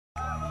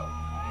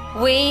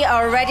we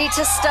are ready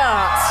to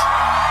start.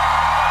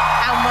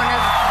 And one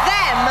of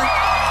them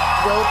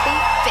will be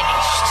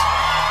finished.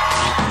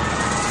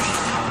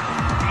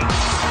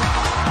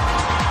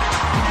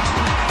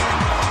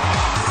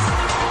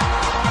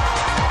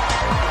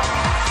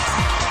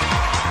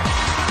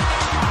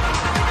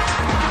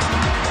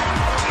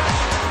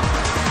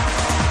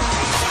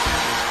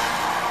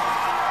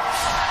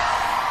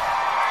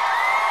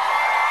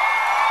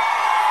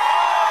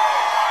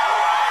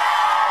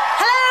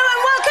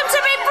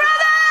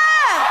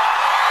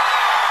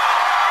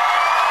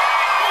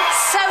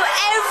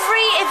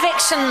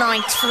 Eviction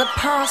night for the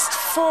past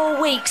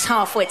 4 weeks,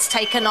 Halfwit's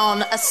taken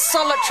on a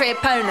solitary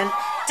opponent,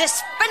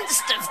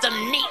 dispensed of them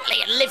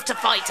neatly and lived to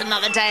fight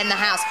another day in the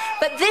house.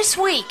 But this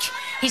week,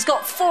 he's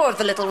got 4 of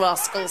the little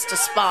rascals to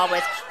spar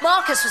with.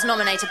 Marcus was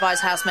nominated by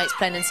his housemates,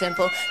 plain and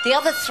simple. The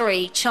other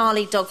 3,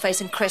 Charlie,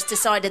 Dogface and Chris,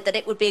 decided that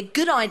it would be a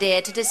good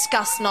idea to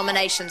discuss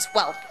nominations.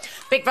 Well,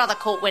 Big Brother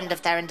caught wind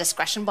of their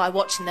indiscretion by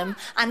watching them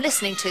and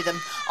listening to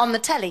them on the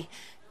telly.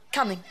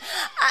 Coming.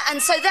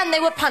 And so then they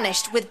were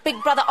punished, with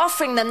Big Brother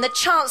offering them the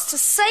chance to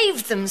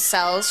save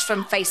themselves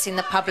from facing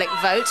the public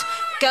vote.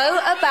 Go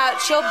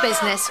about your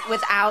business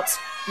without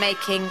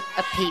making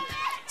a peep.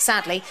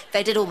 Sadly,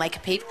 they did all make a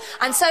peep.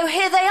 And so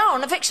here they are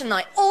on eviction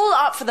night, all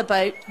up for the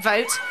vote,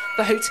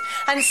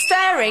 and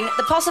staring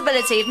the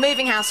possibility of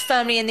moving house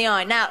firmly in the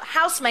eye. Now,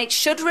 housemates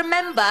should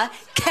remember,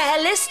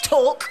 careless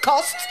talk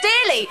costs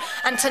dearly.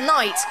 And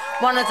tonight,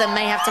 one of them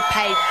may have to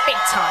pay big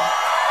time.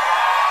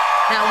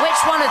 Now,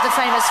 which one of the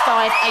famous 5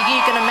 are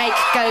you going to make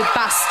go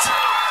bust?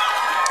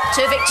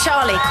 To evict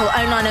Charlie, call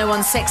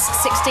 09016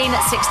 16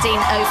 16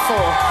 04.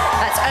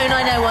 That's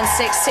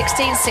 09016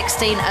 16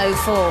 16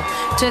 04.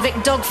 To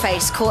evict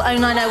Dogface, call 09016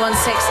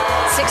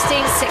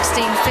 16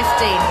 16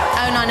 15.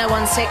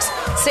 09016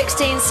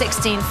 16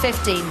 16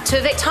 15. To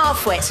evict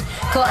Halfwit,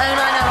 call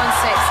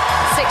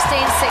 09016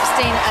 16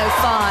 16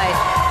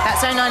 05.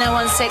 That's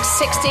 09016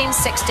 16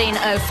 16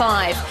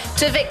 05.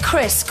 To evict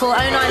Chris, call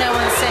 09016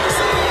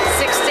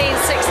 16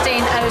 16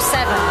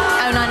 07.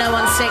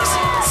 09016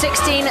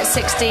 16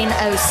 16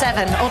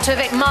 07. Or to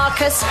evict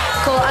Marcus,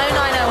 call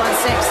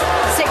 09016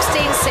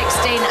 16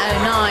 16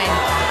 09.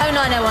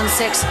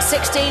 09016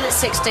 16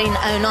 16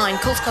 09.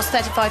 Calls cost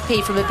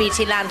 35p from a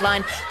BT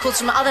landline. Calls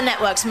from other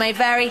networks may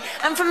vary,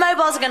 and from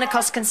mobiles are going to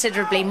cost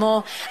considerably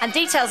more. And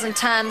details and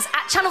terms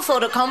at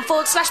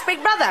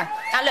channel4.com/Big Brother.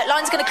 Now look,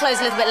 line's going to close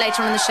a little bit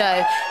later on in the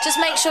show. Just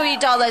make sure you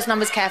dial those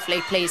numbers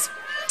carefully, please.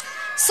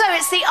 So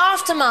it's the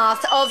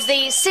aftermath of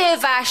the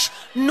Siavash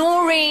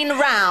Noreen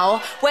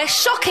row, where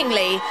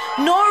shockingly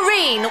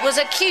Noreen was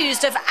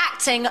accused of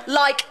acting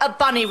like a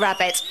bunny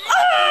rabbit.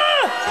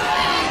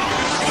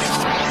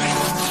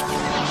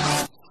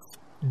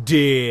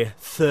 Day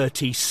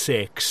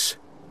 36,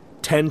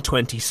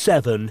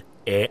 10:27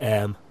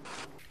 a.m.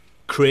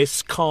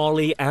 Chris,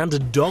 Carly and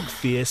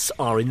Dogface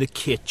are in the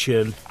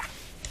kitchen.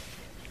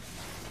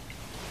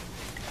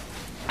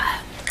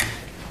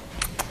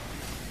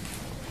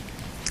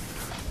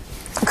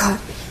 God.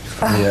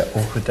 Yeah,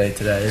 awkward day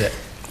today, isn't it?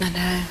 I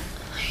know.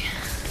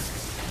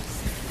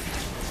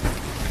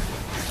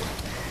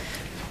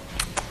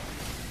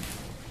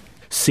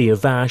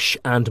 Siavash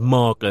and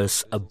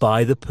Marcus are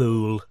by the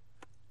pool.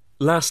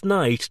 Last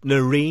night,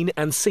 Noreen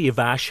and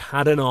Siavash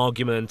had an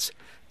argument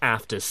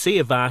after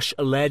Siavash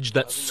alleged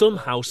that some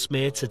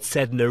housemates had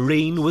said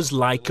Noreen was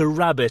like a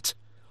rabbit,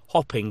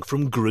 hopping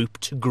from group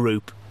to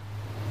group.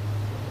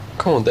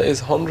 Come on, that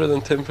is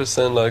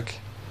 110% like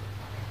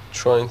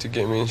trying to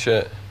get me in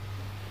shit.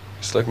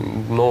 It's like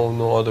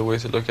no other way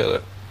to look at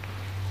it.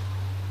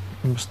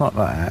 It's not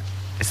that.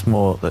 It's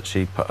more that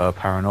she put her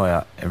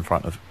paranoia in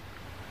front of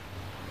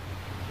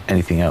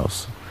anything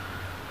else.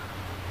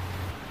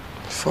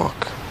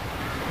 Fuck.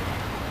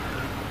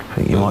 I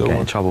think you might get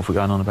in trouble for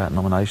going on about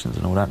nominations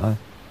and all that, though.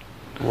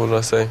 What did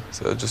I say?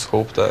 So I just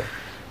hope that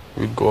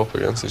we'd go up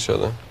against each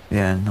other.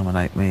 Yeah,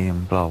 nominate me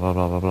and blah, blah,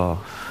 blah, blah, blah.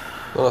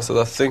 No, I said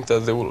I think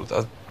that they will...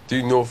 I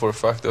do know for a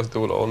fact that they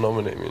will all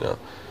nominate me now.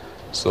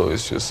 So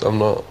it's just, I'm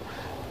not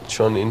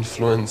trying to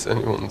influence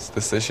anyone's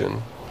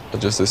decision. I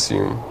just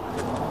assume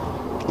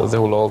that they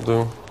will all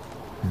do.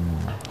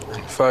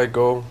 If I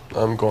go,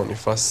 I'm gone.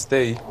 If I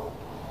stay,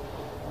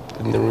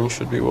 then the room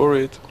should be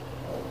worried.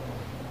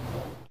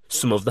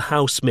 Some of the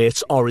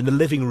housemates are in the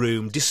living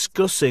room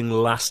discussing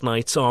last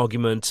night's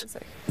argument.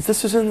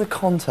 This was in the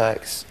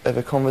context of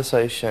a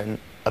conversation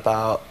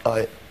about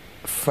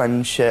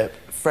friendship,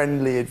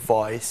 friendly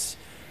advice,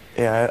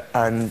 you know,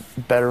 and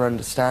better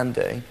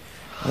understanding.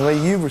 And the way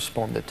you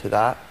responded to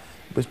that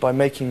was by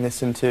making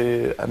this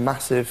into a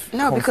massive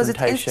No, because it's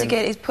confrontation.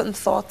 instigated, it's putting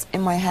thoughts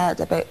in my head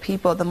about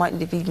people that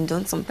mightn't have even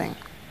done something.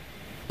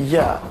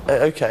 Yeah,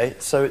 okay,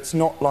 so it's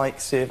not like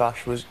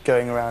Siavash was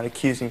going around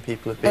accusing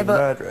people of being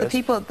murderers. The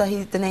people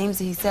that the names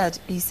that he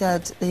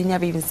said that he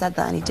never even said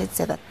that, and he did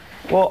say that.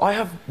 Well, I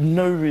have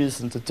no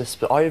reason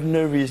to I have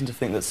no reason to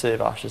think that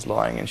Siavash is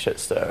lying and shit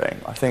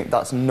stirring. I think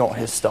that's not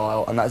his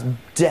style, and that's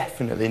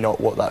definitely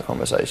not what that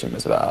conversation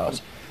was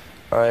about.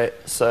 All right,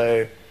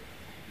 so.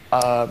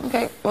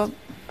 Okay, well,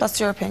 that's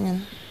your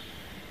opinion.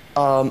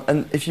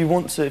 And if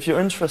you're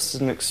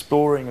interested in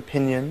exploring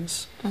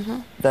opinions,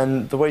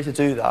 then the way to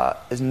do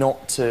that is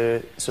not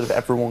to sort of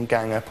everyone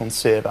gang up on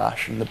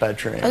Siavash in the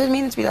bedroom. I didn't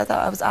mean it to be like that.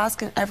 I was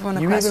asking everyone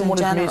a question in You even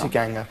general. wanted me to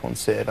gang up on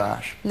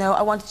Siavash. No,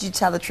 I wanted you to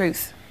tell the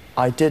truth.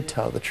 I did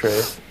tell the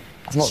truth.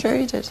 Sure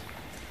you did.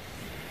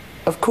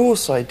 Of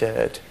course I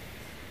did.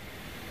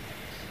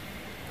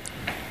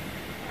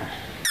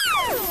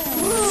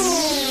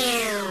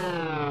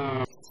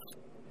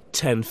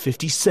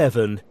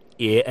 "10:57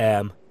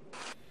 a.m.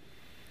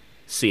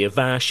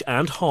 Siavash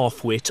and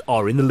Halfwit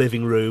are in the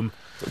living room.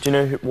 Do you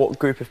know what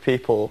group of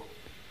people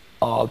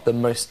are the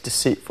most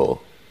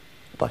deceitful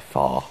by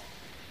far?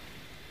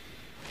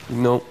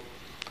 No.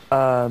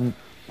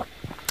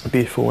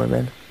 Beautiful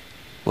women.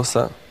 What's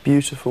that?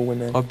 Beautiful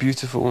women. A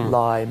beautiful woman.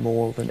 Lie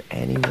more than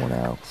anyone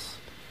else.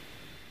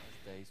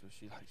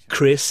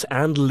 Chris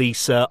and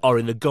Lisa are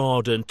in the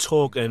garden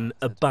talking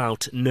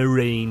about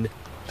Noreen.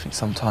 I think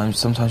sometimes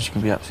she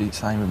can be absolutely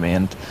insane with me,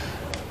 and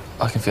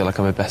I can feel like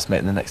I'm her best mate,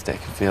 and the next day I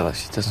can feel like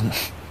she doesn't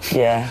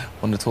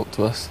want to talk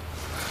to us.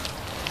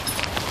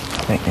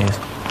 I think he is.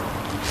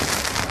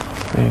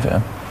 Move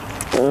it.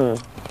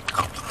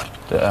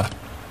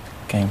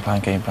 Game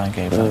plan.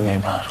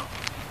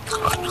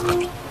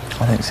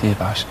 I think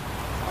Siavash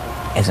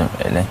isn't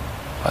really.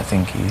 I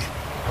think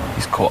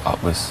he's caught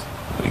up with.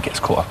 He gets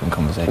caught up in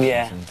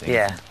conversations and things.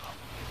 Yeah.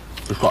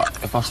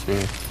 If us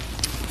three,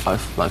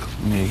 like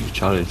me,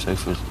 Charlie, and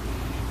Sophie,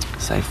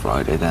 say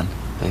Friday, then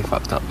they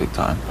fucked up big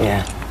time.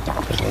 Yeah,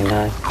 definitely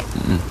no.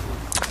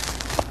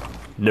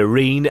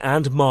 Noreen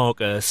and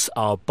Marcus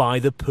are by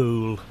the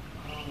pool.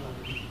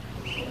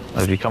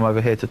 Have you come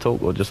over here to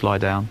talk or just lie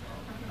down?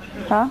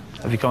 Huh?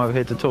 Have you come over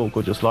here to talk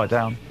or just lie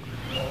down?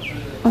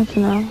 I don't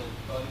know.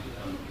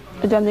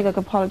 I don't think I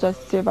can apologise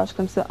to Siavash because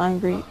I'm still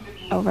angry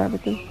over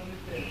everything.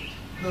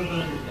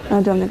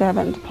 I don't think I have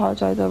anything to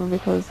apologise over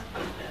because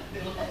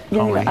the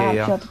only thing I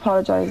actually have to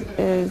apologise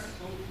is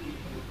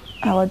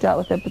how I dealt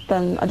with it, but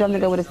then I don't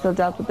think I would have still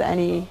dealt with it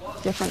any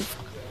different.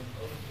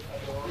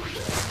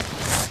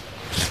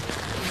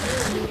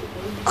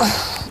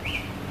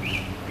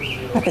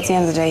 Look, at the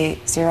end of the day,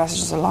 Siavash is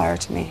just a liar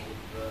to me.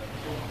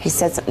 He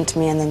said something to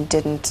me and then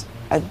didn't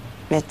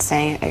admit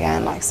saying it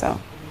again, like, so.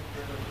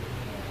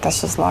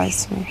 That's just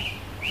lies to me.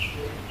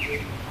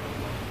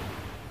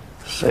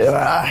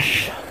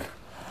 Siavash.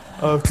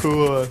 Oh, come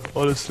on,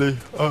 honestly.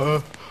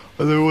 I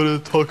don't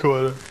want to talk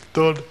about it.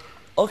 Done.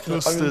 Okay, I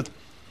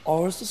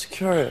was just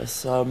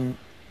curious,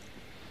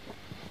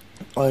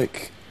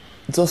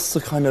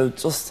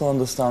 just to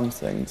understand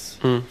things.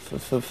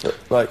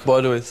 Like.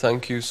 By the way,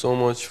 thank you so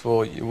much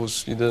for you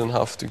didn't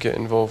have to get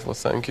involved, but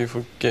thank you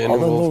for getting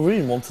involved.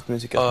 Noreen wanted me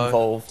to get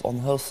involved on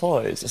her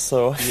side,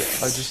 so. Yeah,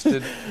 I just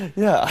did.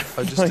 Yeah.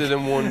 I just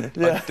didn't want.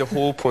 Like, the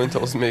whole point I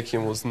was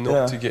making was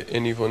not to get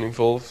anyone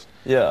involved.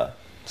 Yeah.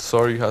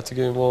 Sorry you had to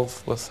get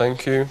involved, but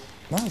thank you.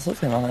 No, it's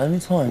okay, man.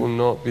 Anytime. Will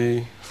not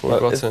be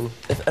forgotten.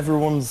 If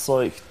everyone's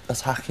like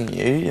attacking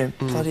you,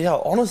 bloody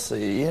hell.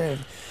 Honestly,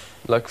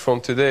 Like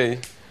from today,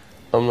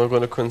 I'm not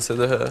going to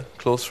consider her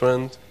close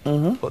friend.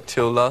 But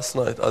till last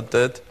night, I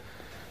did.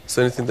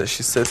 So anything that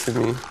she said to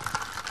me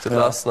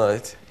last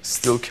night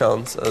still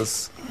counts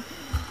as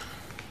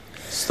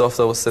stuff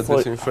that was said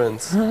between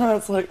friends.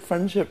 It's like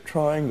friendship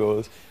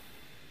triangles.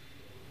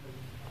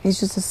 He's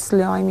just a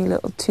slimy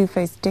little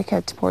two-faced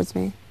dickhead towards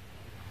me.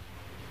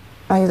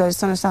 I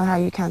just don't understand how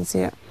you can't see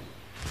it.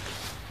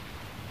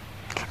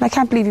 And I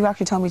can't believe you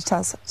actually told me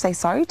to say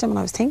sorry to him when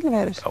I was thinking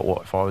about it.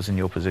 What, if I was in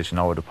your position,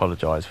 I would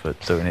apologise for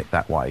doing it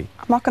that way.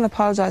 I'm not going to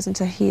apologise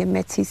until he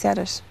admits he said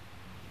it.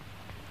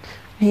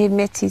 When he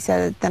admits he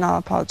said it, then I'll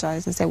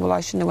apologise and say, well,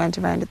 I shouldn't have went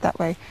around it that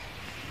way.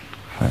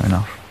 Fair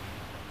enough.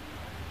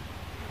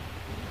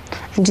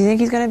 And do you think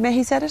he's going to admit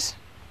he said it?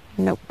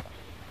 Nope.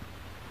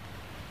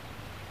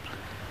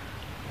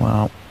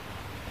 Well,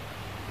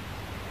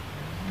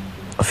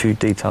 a few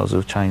details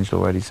have changed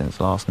already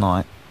since last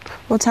night.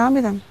 Well, tell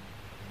me then.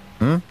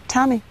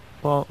 Tell me.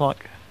 Well,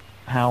 like,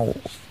 how...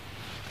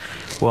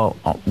 Well,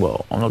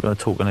 I'm not going to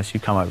talk unless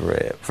you come over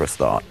here for a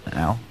start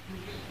now.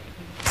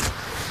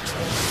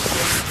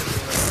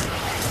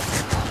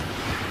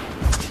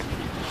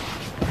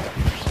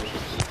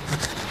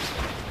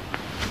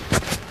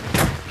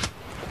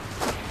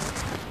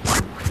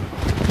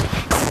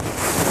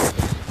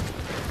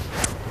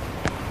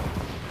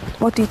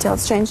 What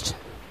details changed?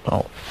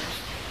 Well,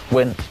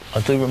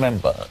 I do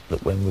remember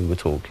that when we were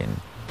talking,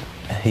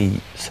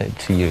 he said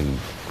to you,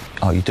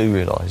 oh, you do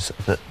realise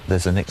that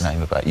there's a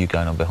nickname about you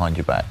going on behind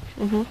your back?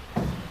 And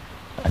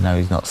now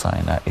he's not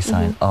saying that, he's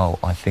saying, oh,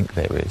 I think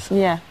there is.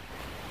 Yeah.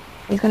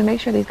 He's going to make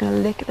sure that he's going to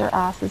lick their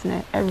asses in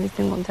it every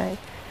single day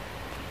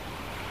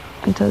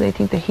until they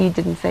think that he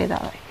didn't say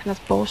that, like, and that's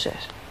bullshit.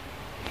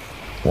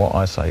 What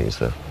I say is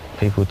that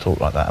people talk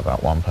like that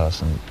about one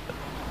person,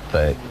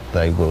 they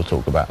will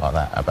talk about like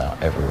that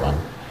about everyone.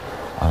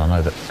 And I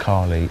know that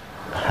Carly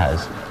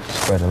has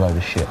spread a load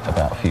of shit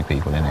about a few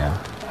people in here.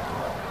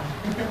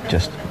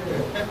 Just,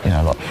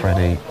 like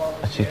Freddie.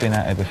 She's been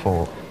out here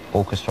before,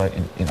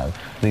 orchestrating,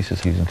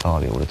 Lisa's using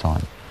Carly all the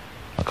time.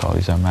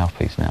 Carly's her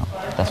mouthpiece now.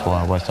 That's why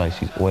I always say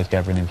she's always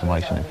gathering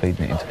information and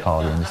feeding it into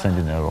Carly and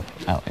sending her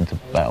off out into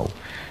battle.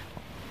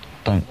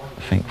 Don't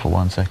think for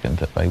 1 second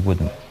that they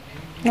wouldn't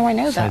No, I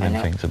know say that.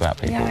 them things about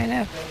people. Yeah, I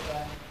know.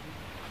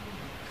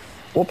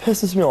 What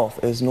pisses me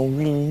off is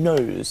Noreen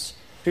knows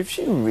if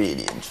she were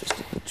really interested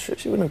in the trip,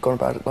 she wouldn't have gone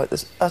about it like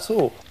this at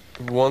all.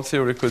 One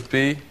theory could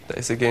be that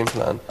it's a game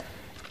plan,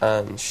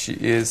 and she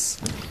is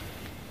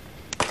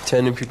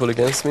turning people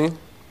against me,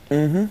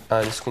 and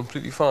it's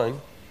completely fine.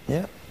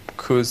 Yeah.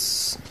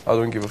 Because I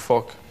don't give a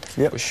fuck.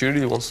 Yep. But she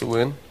really wants to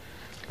win.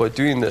 By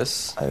doing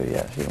this, Oh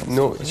yeah, she wants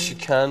to win.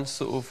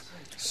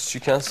 she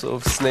can sort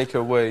of snake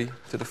her way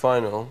to the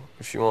final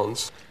if she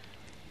wants.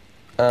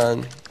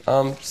 And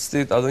I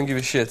don't give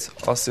a shit.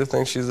 I still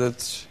think she's a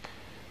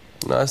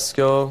nice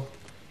girl.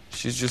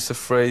 She's just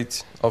afraid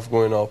of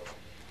going up.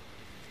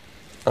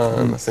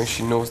 And I think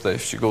she knows that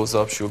if she goes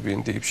up, she'll be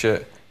in deep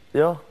shit.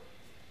 Yeah.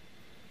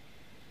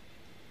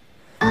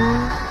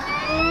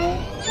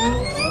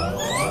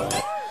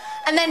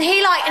 And then he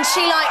and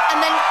she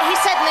and then he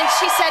said, and then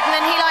she said, and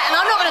then he and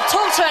I'm not going to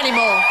talk to her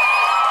anymore.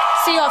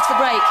 See you after the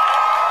break.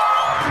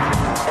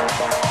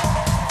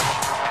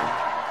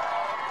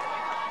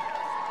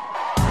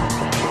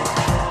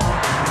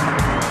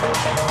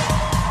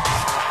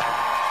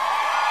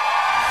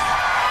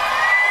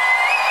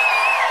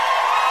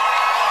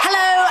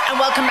 Hello and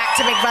welcome back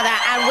to Big Brother,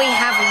 and we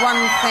have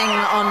one thing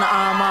on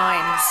our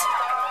minds.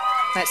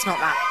 No, it's not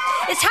that.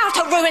 It's how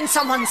to ruin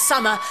someone's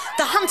summer.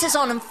 The hunt is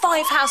on and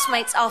 5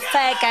 housemates are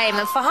fair game,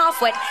 and for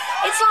Halfwit,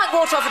 it's like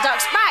water off a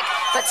duck's back.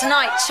 But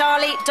tonight,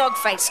 Charlie,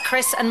 Dogface,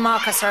 Chris and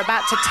Marcus are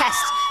about to test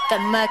the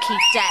murky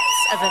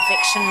depths of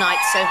eviction night.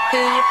 So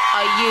who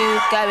are you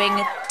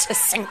going to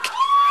sink?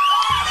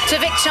 To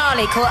evict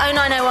Charlie, call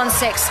 09016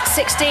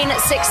 16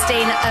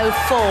 16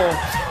 04.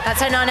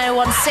 That's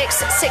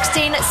 09016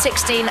 16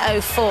 16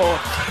 04.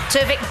 To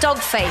evict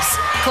Dogface,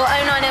 call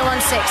 09016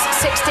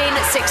 16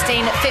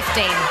 16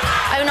 15.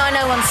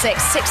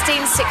 09016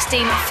 16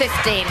 16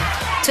 15.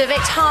 To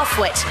evict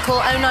Halfwit,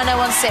 call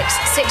 09016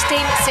 16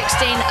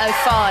 16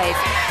 05.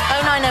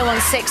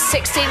 09016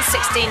 16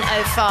 16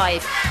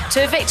 05.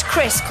 To evict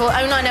Chris, call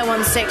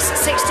 09016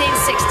 16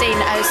 16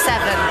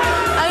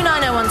 07.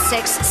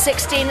 09016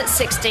 16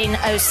 16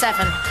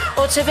 07.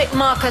 Or to evict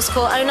Marcus,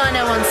 call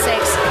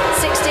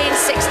 09016 16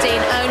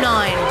 16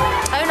 09.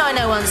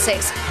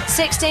 09016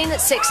 16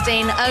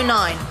 16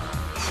 09.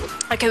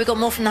 OK, we've got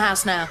more from the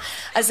house now.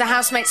 As the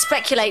housemates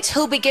speculate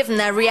who'll be given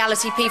their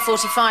reality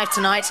P45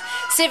 tonight,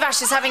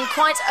 Sivash is having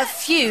quite a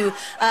few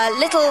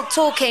little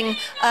talking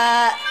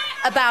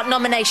about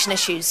nomination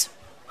issues.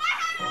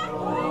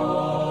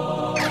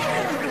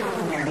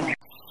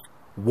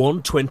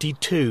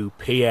 1:22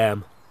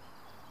 p.m.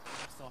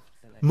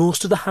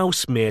 Most of the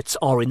housemates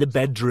are in the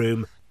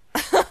bedroom.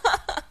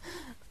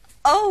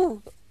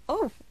 Oh.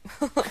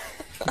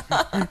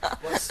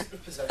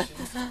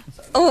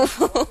 Oh,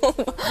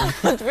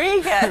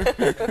 Rodrigo.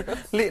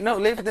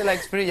 Leave the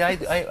legs free.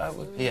 Yes.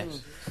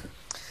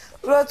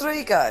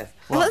 Rodrigo,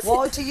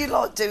 why do you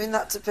like doing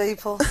that to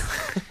people?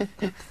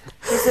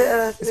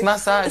 It's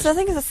massage. I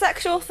think it's a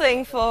sexual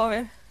thing for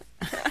him.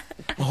 I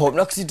hope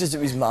not, because he does it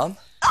with his mum.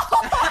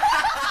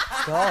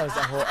 Guys,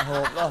 I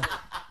hope not.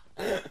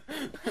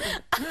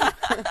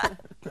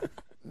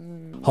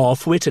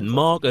 Halfwit and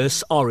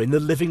Marcus are in the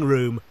living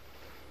room.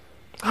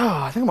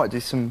 Oh, I think I might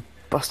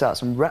bust out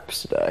some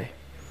reps today.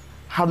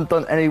 Haven't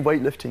done any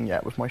weightlifting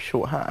yet with my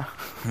short hair.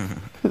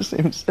 It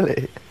seems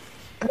silly.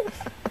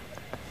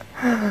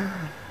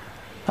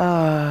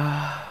 And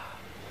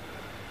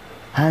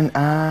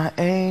I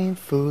ain't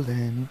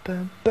fooling.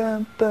 Bum,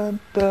 bum,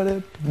 bum,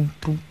 bum, boom,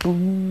 boom,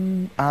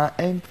 boom. I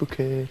ain't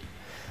fooling.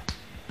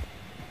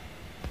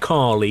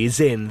 Carly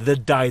is in the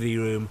diary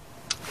room.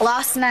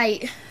 Last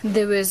night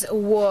there was a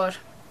war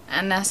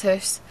in this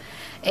house.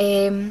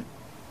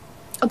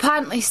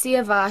 Apparently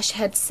Siavash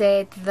had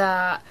said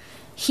that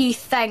he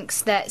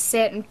thinks that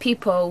certain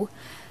people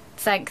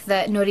think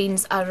that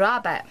Noreen's a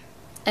rabbit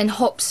and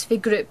hops from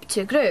group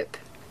to group.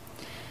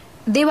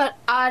 They were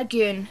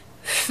arguing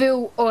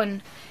full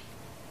on.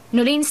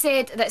 Noreen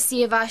said that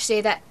Siavash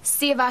said it,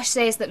 Siavash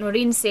says that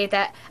Noreen said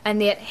it,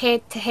 and they're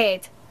head to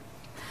head.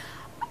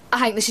 I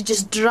think they should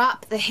just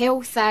drop the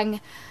hell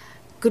thing,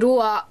 grow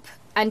up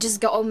and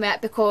just get on with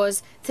it,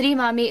 because 3 of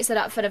my mates are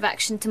up for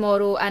eviction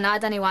tomorrow and I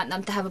don't want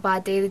them to have a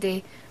bad day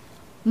today.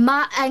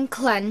 My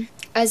inkling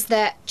is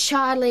that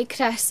Charlie,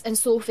 Chris and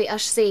Sophie are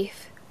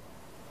safe.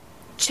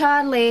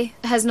 Charlie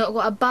has not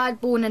got a bad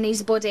bone in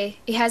his body.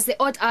 He has the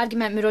odd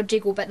argument with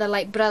Rodrigo, but they're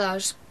like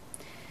brothers.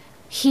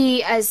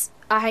 I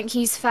think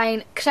he's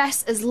fine.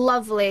 Chris is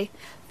lovely.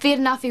 Fair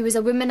enough, he was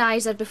a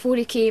womaniser before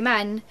he came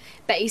in,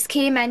 but he's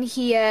came in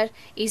here,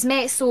 he's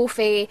met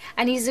Sophie,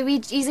 and he's a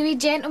wee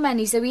gentleman,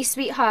 he's a wee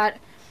sweetheart.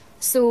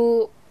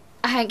 So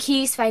I think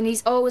he's fine,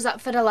 he's always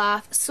up for a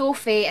laugh.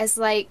 Sophie is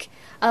like,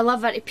 I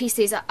love her to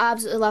pieces, I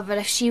absolutely love her.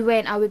 If she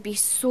went, I would be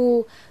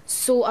so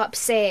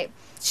upset.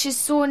 She's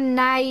so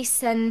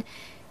nice and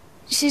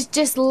she's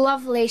just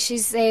lovely.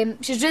 She's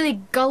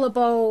really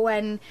gullible,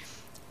 and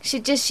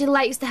She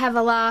likes to have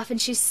a laugh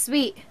and she's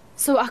sweet.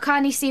 So I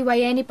can't see why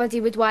anybody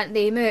would want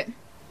them out.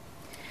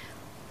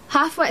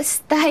 Halfwit's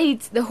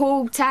died the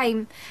whole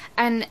time,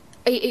 and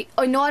he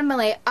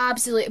normally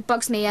absolutely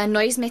bugs me,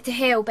 annoys me to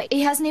hell, but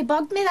he hasn't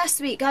bugged me this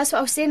week. That's what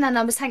I was saying, and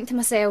I was thinking to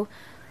myself,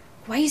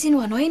 why is he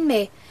not annoying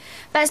me?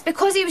 But it's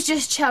because he was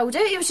just chilled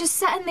out. He was just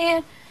sitting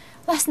there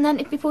listening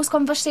to people's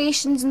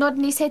conversations,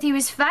 nodding his head. He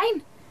was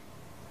fine.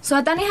 So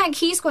I don't think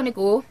he's going to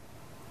go.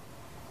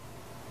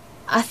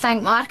 I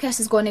think Marcus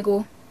is going to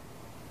go.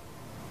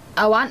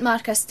 I want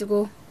Marcus to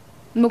go.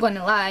 I'm not going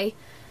to lie.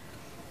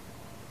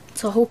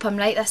 So I hope I'm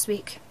right this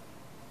week.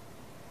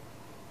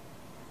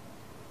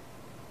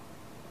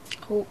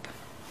 Hope.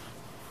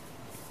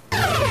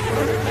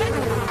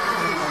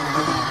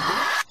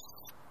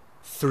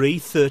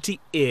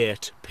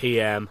 3:38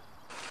 p.m.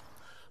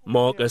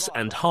 Marcus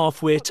and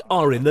Halfwit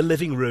are in the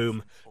living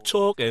room,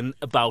 talking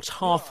about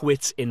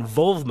Halfwit's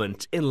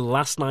involvement in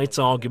last night's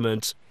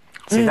argument.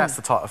 See, that's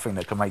the type of thing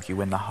that can make you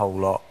win the whole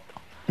lot.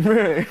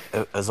 Really?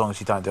 As long as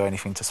you don't do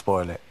anything to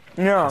spoil it.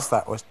 Yeah. 'Cause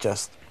that was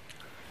just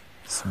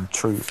some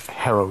true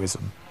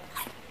heroism.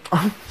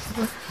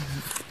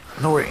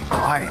 Noreen,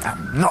 I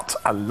am not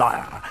a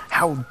liar.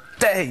 How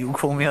dare you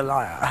call me a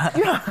liar?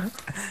 Yeah.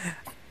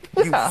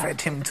 You fed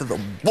him to the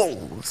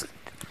wolves.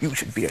 You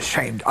should be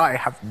ashamed. I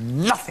have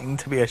nothing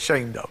to be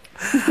ashamed of.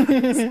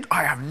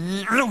 I have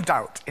no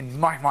doubt in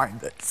my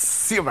mind that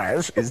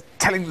Siraj is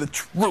telling the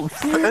truth.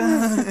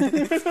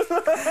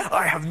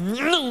 I have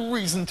no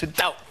reason to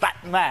doubt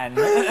that man.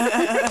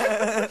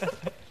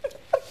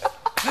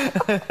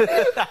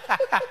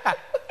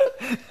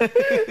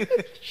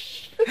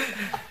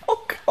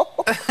 Oh,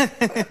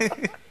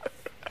 God.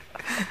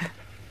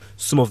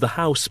 Some of the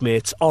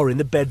housemates are in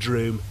the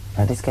bedroom.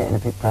 Daddy's getting a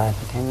bit brave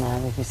again now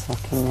with his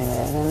fucking new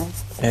hair, isn't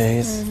he? Yeah, he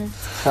is.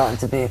 Starting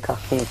to be a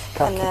cocky,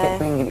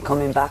 bringing it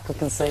coming back, I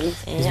can see.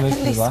 He's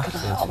making me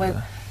laugh. I went,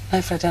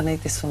 no, Fred, I need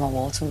this for my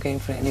water, I'm going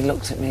for it. And he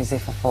looked at me as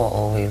if I thought,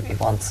 oh, he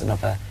wants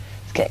another.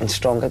 He's getting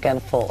strong again.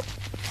 I thought,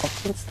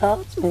 fucking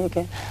starts me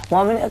again.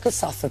 1 minute I could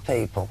suffer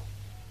people.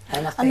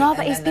 I know,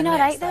 but he's been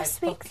alright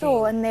this week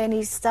though, and then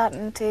he's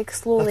starting to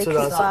slowly creep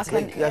back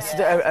into it.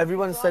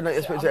 Everyone said,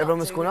 like, everyone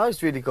was going, oh,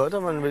 he's really good,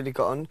 everyone really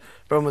got on.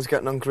 Everyone was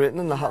getting on great, and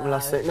then that happened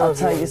last night. I'll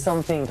tell you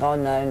something, I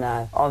know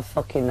now. I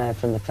fucking know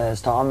from the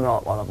first time,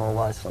 right, what I've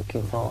always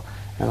fucking thought,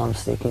 and I'm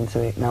sticking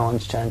to it. No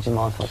one's changing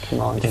my fucking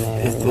mind in here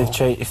anymore.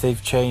 If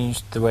they've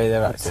changed the way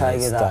they're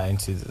acting, it's down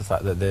to the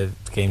fact that the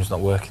game's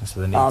not working, so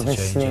they need to change it.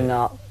 Obviously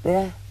not,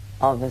 yeah,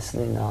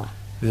 obviously not.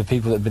 The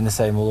people that have been the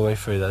same all the way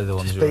through, they're the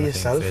ones who are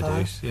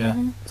yourself, yeah.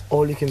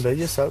 All you can be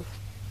yourself.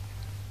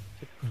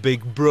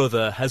 Big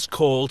Brother has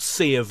called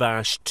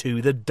Siavash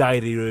to the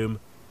diary room.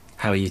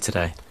 How are you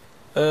today?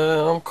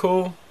 I'm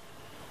cool.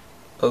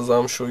 As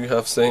I'm sure you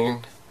have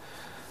seen,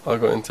 I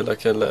got into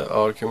like a little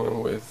argument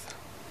with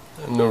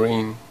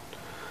Noreen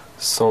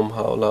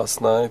somehow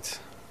last night.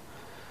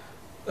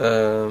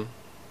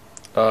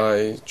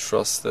 I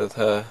trusted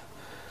her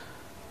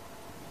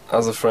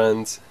as a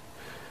friend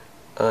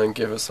and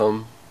give her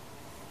some,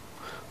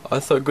 I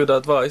thought, good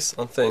advice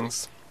on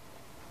things,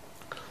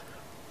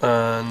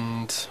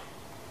 and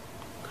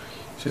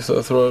she sort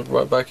of threw it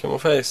right back in my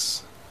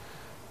face.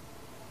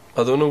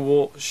 I don't know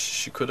what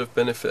she could have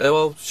benefited.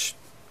 Well,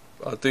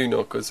 I do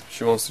know, because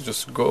she wants to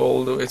just go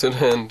all the way to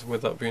the end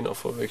without being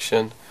off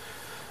eviction,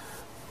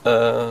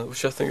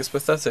 which I think is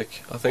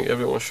pathetic. I think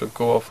everyone should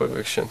go off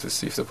eviction to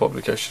see if the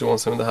public actually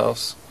wants them in the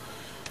house.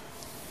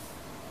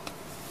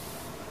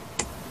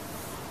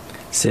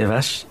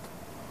 Siavash,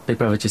 Big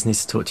Brother just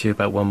needs to talk to you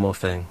about one more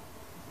thing.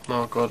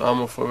 Oh God,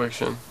 I'm off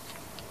eviction.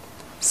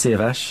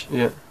 Siavash,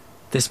 yeah.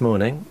 This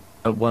morning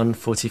at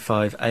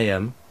 1:45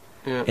 a.m,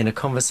 yeah, in a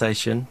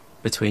conversation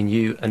between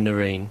you and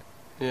Noreen,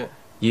 yeah,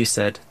 you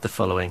said the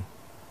following.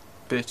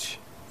 Bitch.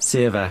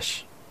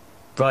 Siavash,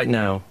 right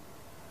now,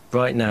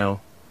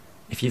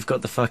 if you've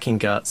got the fucking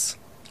guts,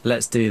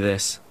 let's do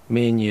this,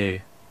 me and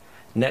you.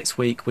 Next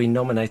week we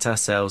nominate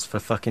ourselves for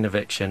fucking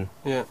eviction.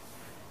 Yeah.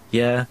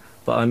 Yeah,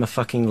 but I'm a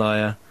fucking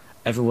liar.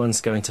 Everyone's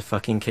going to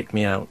fucking kick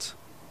me out.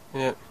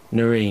 Yeah.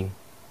 Noreen,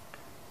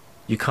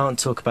 you can't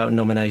talk about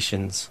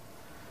nominations.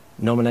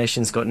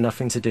 Nominations got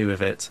nothing to do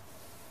with it.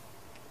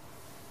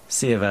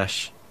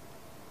 Siavash,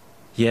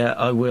 yeah,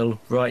 I will,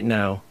 right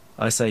now.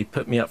 I say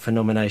put me up for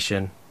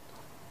nomination.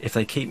 If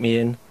they keep me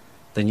in,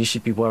 then you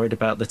should be worried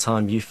about the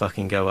time you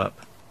fucking go up.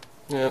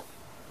 Yeah.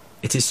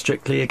 It is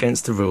strictly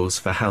against the rules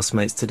for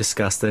housemates to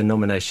discuss their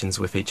nominations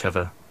with each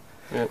other.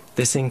 Yeah.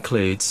 This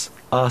includes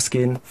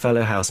asking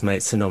fellow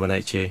housemates to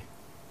nominate you.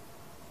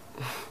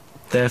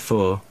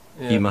 Therefore,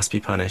 you must be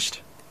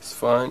punished. It's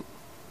fine.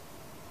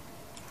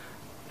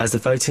 As the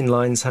voting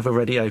lines have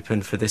already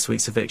opened for this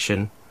week's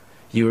eviction,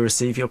 you will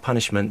receive your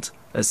punishment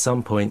at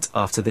some point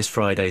after this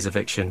Friday's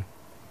eviction.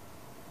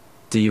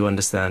 Do you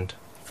understand?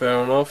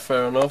 Fair enough,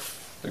 fair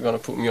enough. They're going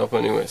to put me up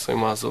anyway, so you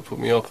might as well put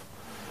me up.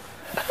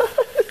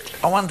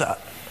 I wonder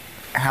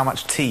how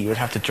much tea you would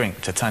have to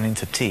drink to turn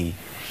into tea.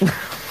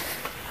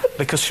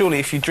 Because surely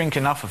if you drink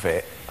enough of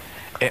it,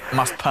 it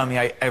must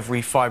permeate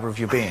every fibre of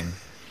your being.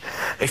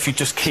 if you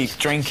just keep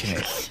drinking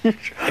it,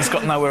 it's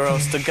got nowhere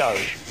else to go.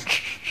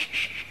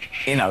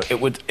 You know, it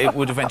would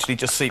eventually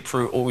just seep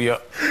through all your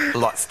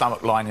like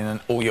stomach lining and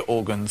all your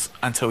organs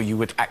until you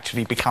would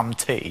actually become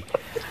tea.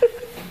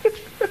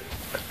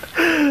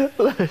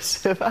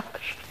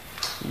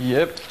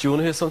 Yep. Do you want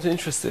to hear something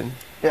interesting?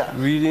 Yeah.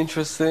 Really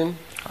interesting.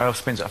 Earl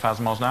spins at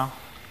 1,000 miles an hour.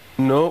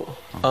 No,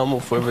 I'm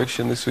up for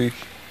eviction this week.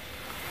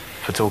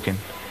 For talking?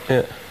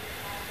 Yeah.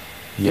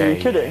 Yeah. Are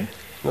you kidding?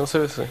 No,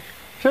 seriously.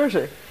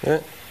 Seriously? Yeah.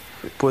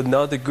 But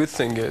now the good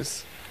thing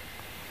is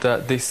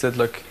that they said,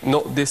 like,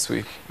 not this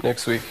week,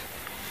 next week.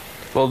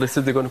 Well, they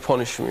said they're going to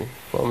punish me,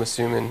 but I'm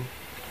assuming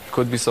it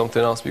could be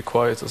something else, be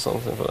quiet or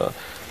something for that.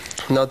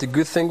 Now, the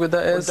good thing with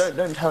that is... Well,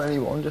 don't tell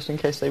anyone, just in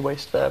case they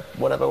waste their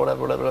whatever, blah,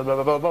 blah, blah,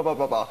 blah, blah,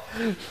 blah, blah.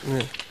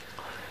 Yeah.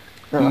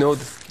 No,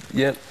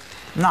 yeah.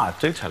 No,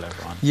 do tell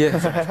everyone. Yeah.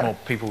 If more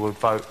people would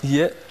vote.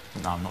 Yeah.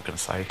 No, I'm not going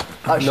to say.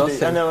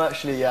 Actually, I know,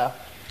 actually, yeah.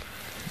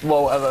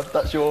 Well, whatever,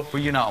 that's your...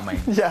 Well, you know what I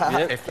mean.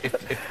 Yeah.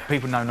 If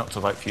people know not to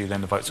vote for you, then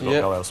the votes have got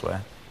to go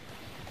elsewhere.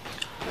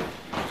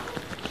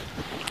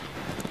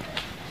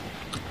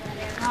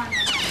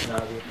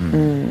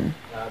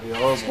 You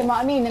know what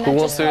I mean? And Who I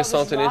wants just to hear thought it was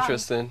something wrong.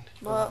 interesting?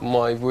 What?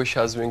 My wish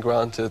has been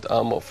granted.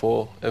 I'm up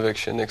for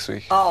eviction next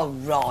week. Oh,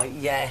 right,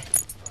 yeah.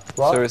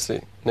 What?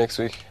 Seriously, next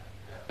week.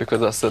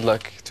 Because I said,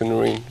 like, to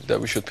Noreen that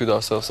we should put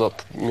ourselves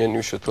up. Me and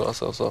you should put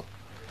ourselves up.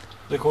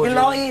 You're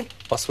lying.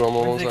 That's what I'm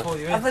almost like.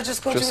 Have they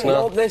just got Just you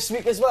now. up this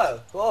week as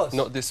well? What?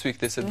 Not this week,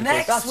 they said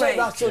because... Next week?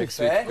 That's Next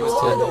unfair. week,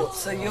 because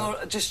So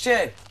you're just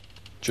you?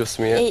 Just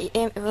me,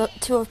 yeah.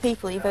 Two other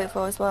people you vote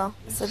for as well.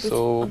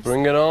 So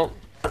bring it on.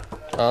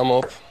 I'm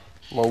up.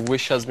 My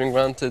wish has been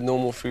granted. No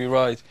more free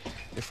ride.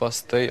 If I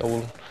stay, I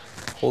will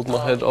hold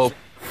my head up.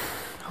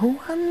 I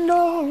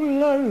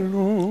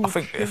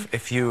think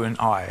if you and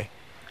I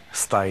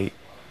stay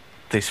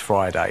this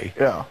Friday,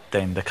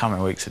 then the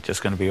coming weeks are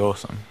just going to be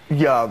awesome.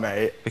 Yeah,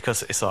 mate.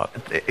 Because it's like,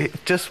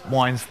 it just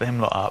winds them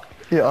lot up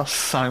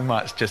so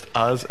much, just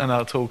us and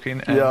our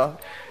talking. And,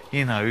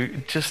 you know,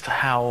 just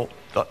how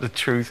like, the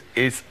truth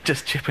is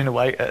just chipping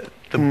away at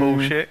the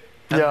bullshit.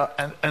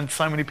 And, and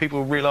so many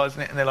people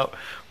realising it, and they're like,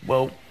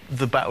 well,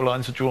 the battle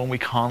lines are drawn, we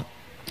can't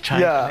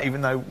change. And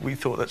even though we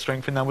thought that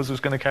strength in numbers was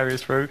going to carry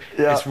us through,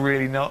 it's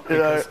really not,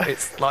 because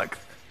it's like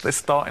they're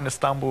starting to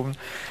stumble and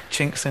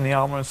chinks in the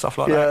armour and stuff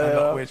like that. And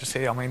like, we're just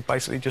here, I mean,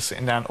 basically just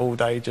sitting down all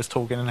day, just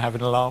talking and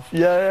having a laugh.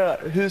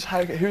 Who's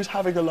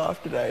having a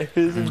laugh today?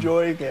 Who's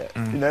enjoying it?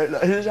 You know,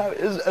 like, who's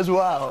as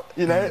well?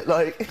 You know,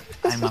 like...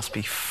 They must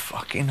be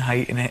fucking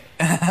hating it.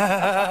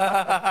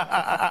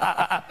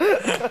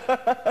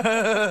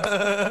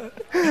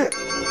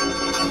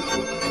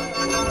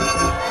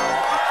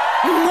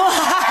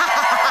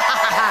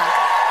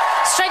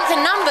 Strength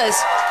in numbers.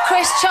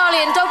 Chris,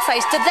 Charlie and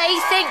Dogface, do they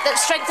think that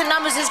strength in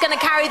numbers is going to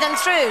carry them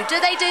through? Do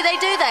they?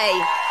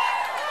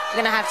 We're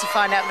going to have to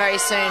find out very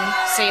soon.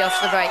 See you off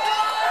the break.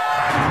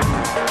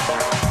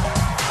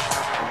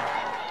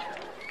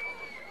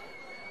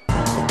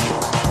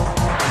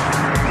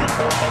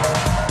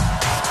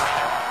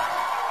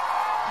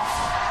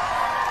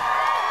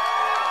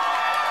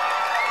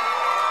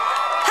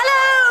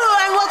 Hello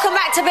and welcome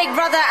back to Big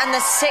Brother and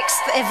the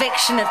 6th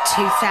eviction of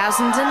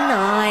 2009.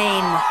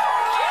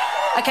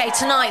 Okay,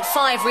 tonight,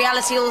 5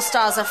 reality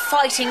all-stars are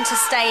fighting to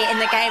stay in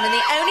the game, and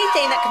the only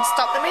thing that can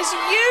stop them is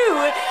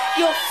you,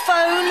 your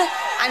phone,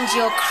 and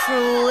your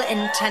cruel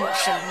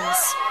intentions.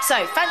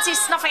 So, fancy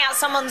snuffing out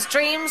someone's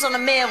dreams on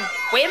a mere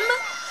whim?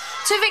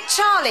 To evict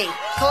Charlie,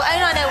 call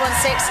 09016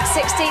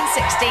 16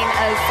 16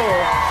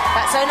 04.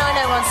 That's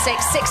 09016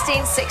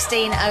 16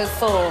 16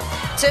 04.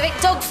 To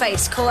evict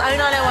Dogface, call 09016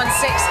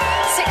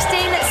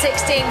 16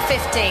 16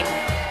 15.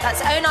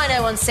 That's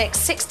 09016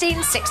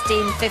 16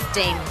 16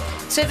 15.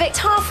 To evict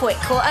Halfwit,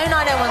 call 09016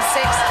 16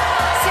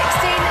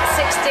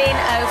 16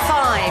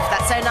 05.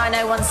 That's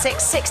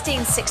 09016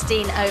 16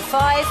 16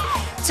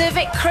 05. To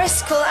evict Chris,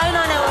 call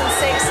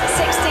 09016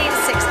 16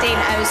 16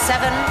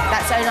 07.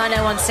 That's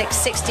 09016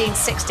 16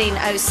 16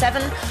 07.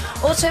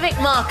 Or to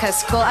evict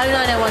Marcus, call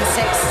 09016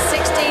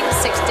 16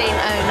 16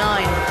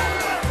 09.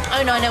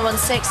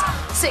 09016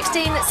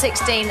 16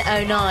 16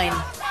 09.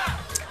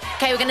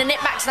 Okay, we're going to nip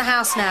back to the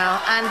house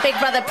now, and Big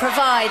Brother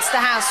provides the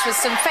house with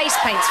some face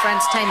paints for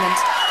entertainment.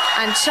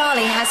 And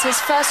Charlie has his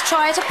first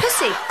try at a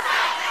pussy.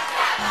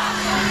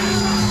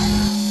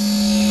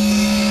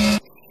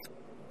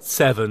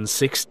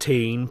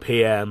 7:16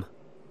 p.m.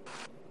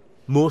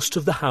 Most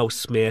of the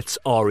housemates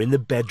are in the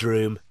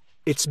bedroom.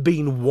 It's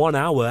been 1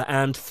 hour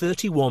and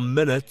 31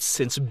 minutes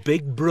since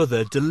Big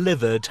Brother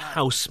delivered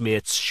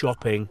housemates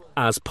shopping.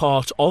 As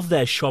part of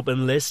their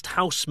shopping list,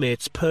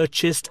 housemates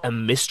purchased a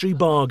mystery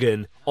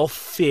bargain of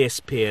face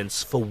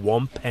paints for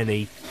 1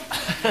 penny.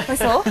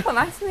 It's awful.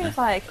 Reminds me of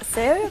like a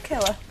serial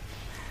killer.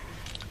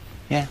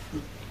 Yeah.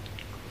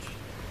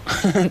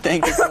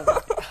 Thank you.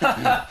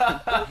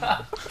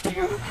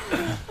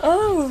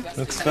 Oh.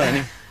 Looks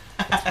funny.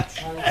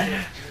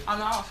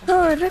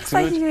 Oh, it looks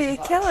like you're a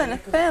killer in a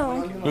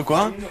film. Look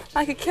what?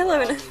 Like a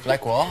killer in a...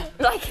 Like what?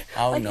 Like...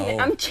 Oh, like no.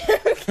 I'm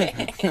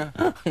joking.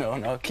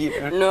 No, keep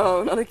it.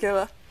 No, not a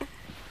killer.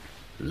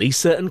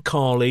 Lisa and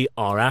Carly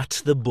are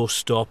at the bus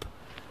stop.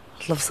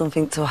 I'd love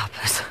something to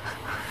happen.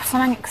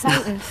 Something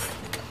exciting.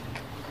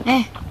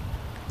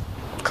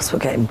 Because we're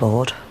getting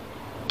bored.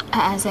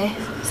 It is,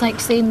 It's like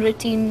same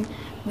routine.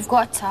 We've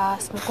got a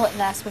task, we've got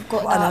this, we've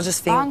got that. And I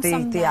just think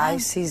Bang, the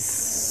house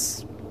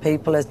is...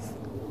 People are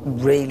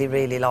really,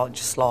 really like,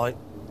 just like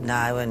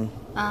now and...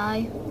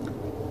 Aye.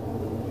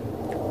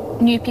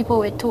 New people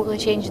would totally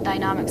change the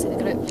dynamics of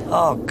the group.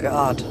 Oh,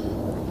 God.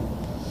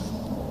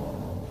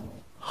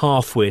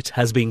 Halfwit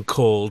has been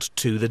called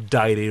to the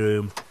diary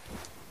room.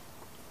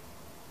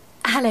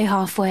 Hello,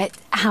 Halfwit.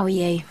 How are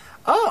you?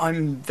 Oh,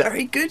 I'm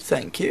very good,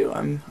 thank you.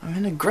 I'm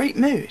in a great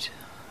mood.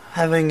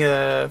 Having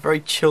a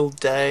very chilled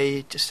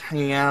day, just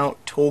hanging out,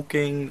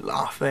 talking,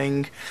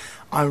 laughing.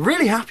 I'm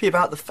really happy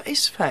about the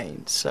face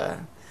paints.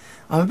 I'm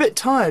a bit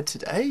tired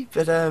today,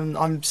 but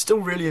I'm still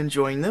really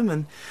enjoying them,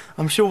 and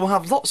I'm sure we'll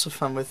have lots of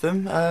fun with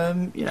them,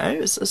 you know,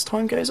 as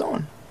time goes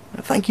on.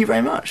 Thank you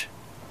very much.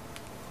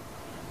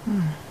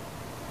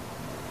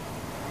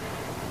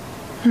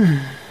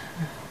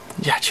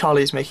 Yeah,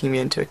 Charlie's making me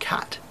into a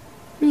cat.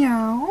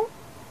 Meow.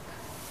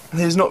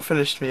 He's not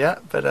finished me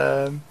yet, but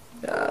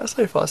yeah,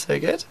 so far so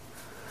good.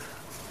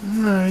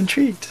 I'm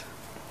intrigued.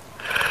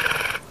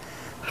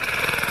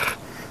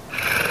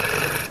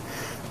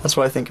 That's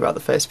what I think about the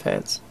face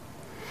paints.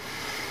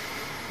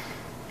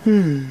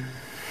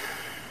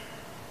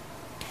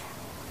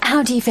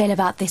 How do you feel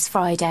about this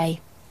Friday?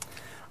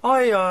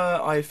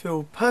 I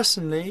feel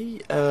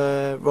personally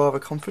rather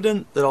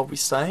confident that I'll be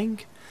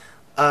staying,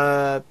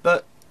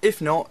 but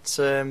if not,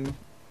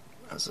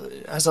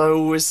 as I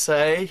always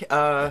say,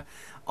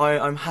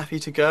 I'm happy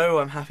to go.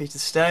 I'm happy to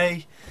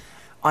stay.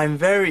 I'm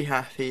very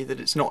happy that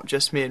it's not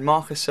just me and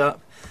Marcus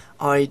up.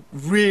 I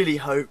really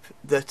hope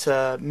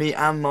that me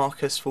and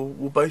Marcus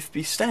will both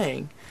be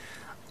staying.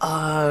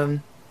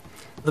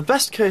 The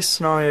best case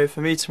scenario for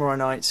me tomorrow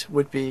night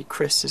would be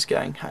Chris is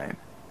going home.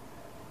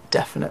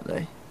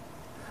 Definitely.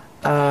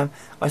 I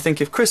think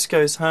if Chris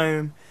goes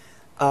home,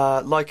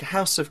 like a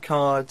house of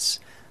cards,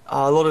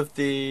 a lot of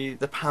the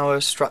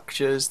power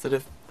structures that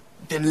have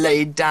been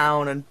laid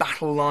down and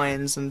battle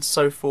lines and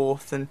so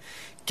forth and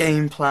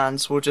game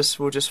plans will just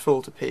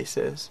fall to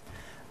pieces.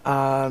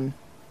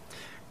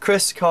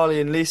 Chris, Carly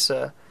and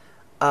Lisa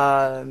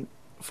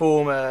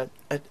form a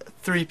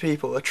three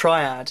people, a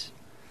triad.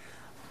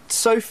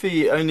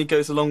 Sophie only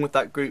goes along with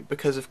that group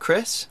because of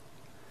Chris.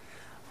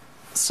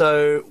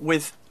 So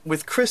with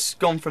Chris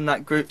gone from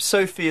that group,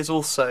 Sophie is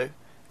also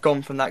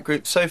gone from that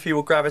group. Sophie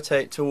will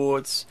gravitate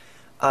towards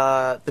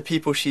the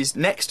people she's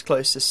next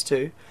closest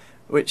to,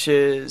 which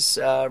is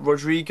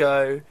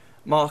Rodrigo,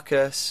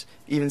 Marcus,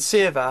 even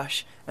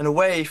Siavash, and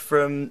away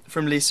from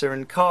Lisa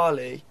and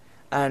Carly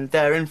and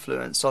their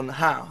influence on the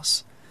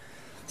house.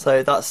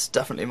 So that's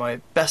definitely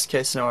my best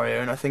case scenario,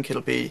 and I think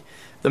it'll be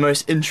the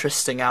most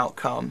interesting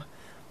outcome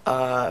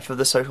for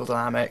the social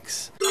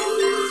dynamics.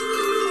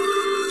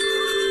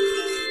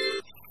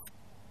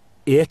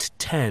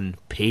 8:10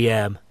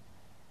 p.m.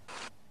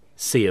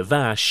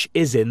 Siavash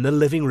is in the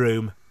living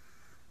room.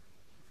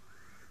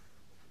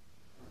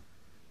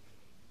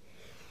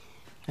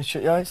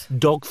 Shut your eyes.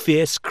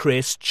 Dogface,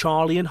 Chris,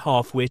 Charlie and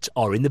Halfwit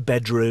are in the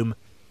bedroom.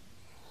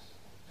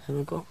 Here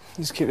we go.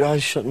 Just keep your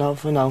eyes shut now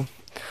for now.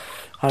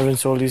 I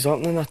rinse all these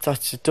out and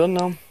that's it done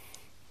now.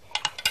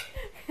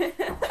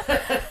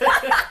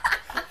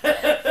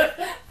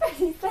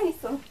 Freddie, say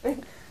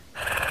something.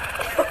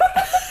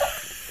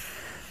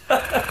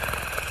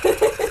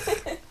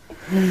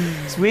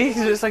 It's weird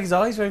because it's like his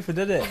eyes went for,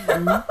 did it?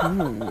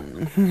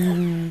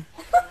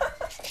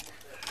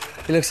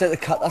 He looks like the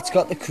cat that's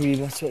got the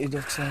cream, that's what he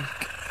looks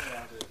like.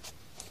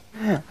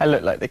 I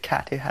look like the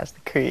cat who has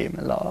the cream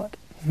a lot.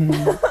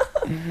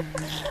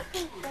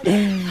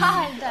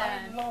 Hi,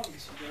 Dan.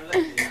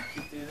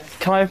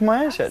 Can I open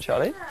my eyes yet,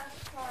 Charlie?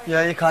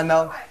 Yeah, you can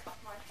now.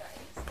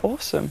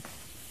 Awesome.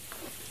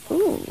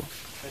 Ooh.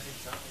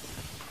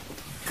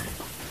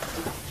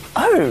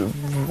 Oh,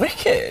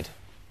 wicked.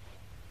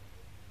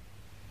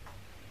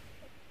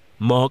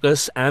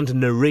 Marcus and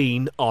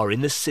Noreen are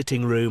in the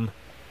sitting room.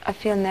 I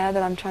feel now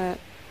that I'm trying to,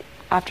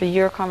 after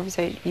your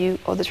conversation,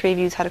 all the three of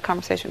you had a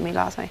conversation with me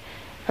last night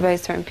about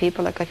certain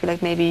people, like I feel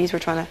like maybe you were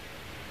trying to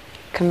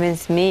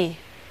convince me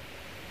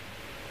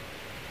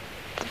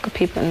to look at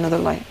people in another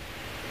light.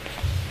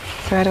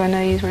 So how do I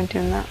know you weren't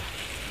doing that?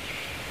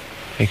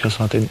 Because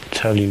I didn't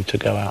tell you to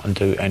go out and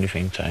do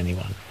anything to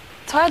anyone.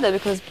 It's hard though,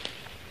 because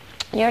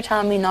you're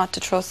telling me not to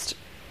trust,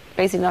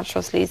 basically not to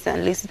trust Lisa,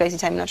 and Lisa's basically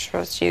telling me not to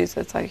trust you,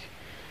 so it's like,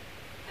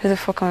 who the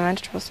fuck am I meant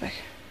to trust, like?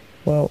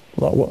 Well,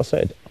 like what I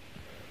said,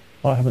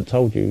 I haven't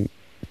told you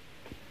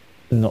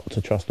not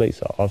to trust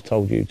Lisa. I've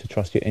told you to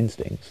trust your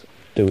instincts.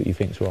 Do what you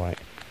think's right.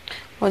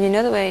 Well, you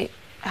know the way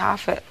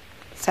Halfwit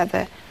said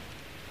that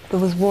there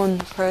was one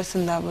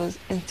person that was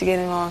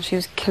instigating all, she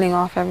was killing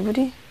off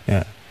everybody?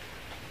 Yeah.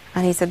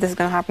 And he said, this is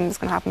going to happen, this is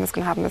going to happen, this is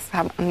going to happen, this is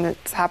going to happen, and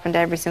it's happened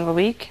every single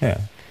week. Yeah,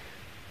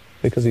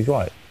 because he's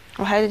right.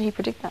 Well, how did he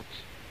predict that?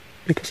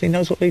 Because he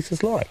knows what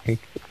Lisa's like.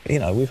 You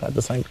know, we've had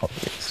the same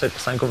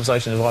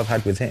conversation as I've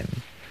had with him,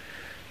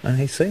 and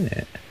he's seen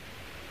it.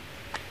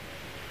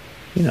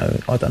 You know,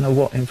 I don't know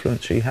what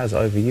influence she has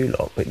over you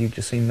lot, but you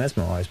just seem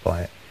mesmerised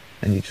by it,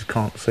 and you just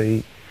can't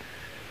see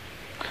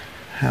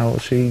how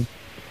she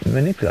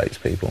manipulates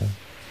people.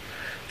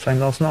 Same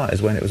last night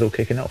as when it was all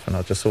kicking off, and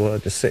I just saw her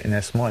just sitting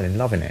there smiling,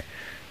 loving it,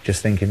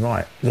 just thinking,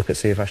 right, look at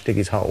Siavash dig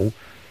his hole,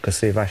 because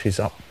Siavash is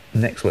up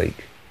next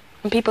week.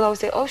 And people always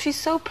say, oh, she's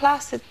so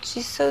placid,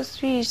 she's so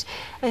sweet,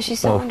 and she's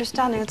so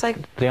understanding. It's like...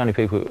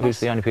 Who's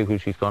the only people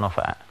she's gone off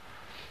at?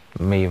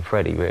 Me and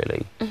Freddie,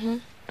 really. Mm-hmm.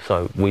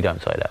 So we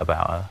don't say that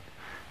about her.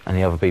 And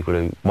the other people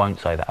who won't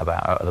say that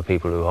about her are the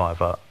people who are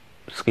either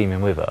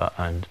scheming with her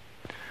and,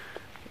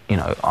 you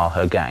know, are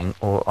her gang,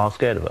 or are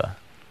scared of her.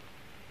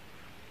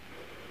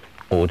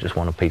 Or just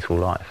want a peaceful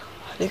life.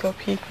 How do you go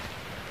pee?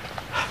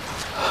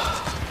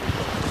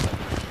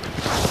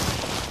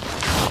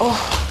 Oh,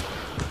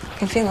 I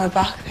can feel my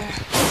back there.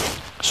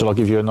 Shall I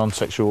give you a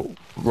non-sexual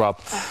rub?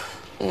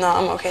 No,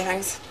 I'm okay,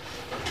 thanks.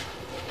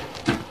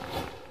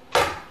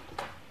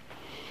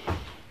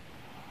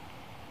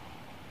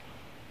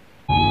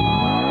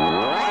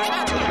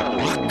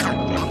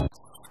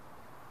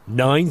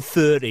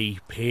 "9:30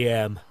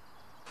 p.m.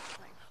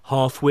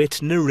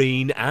 Halfwit,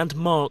 Noreen and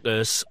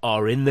Marcus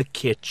are in the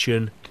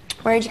kitchen.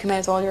 Where'd you come out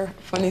with all your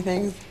funny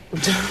things?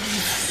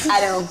 I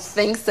don't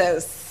think so,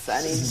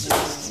 Sonny.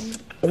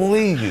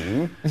 Only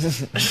you?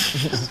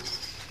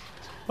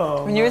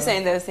 When you were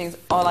saying those things,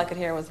 all I could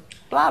hear was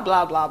blah,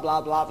 blah, blah,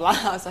 blah, blah, blah.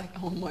 I was like,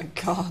 oh my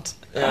God.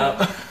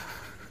 Yeah.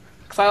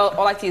 Because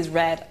all I see is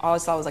red. I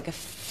always thought it was like a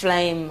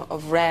flame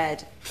of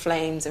red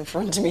flames in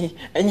front of me,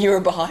 and you were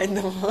behind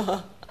them.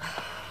 I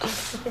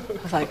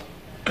was like,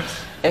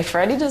 if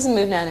Freddie doesn't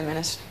move now in a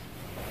minute,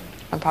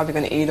 I'm probably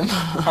going to eat him.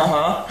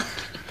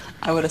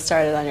 I would have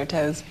started on your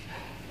toes.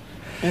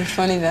 You're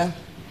funny, though.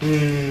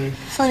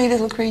 Funny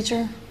little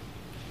creature.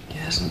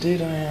 Yes,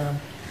 indeed I am.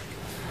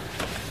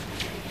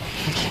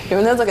 You're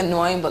one of those like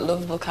annoying but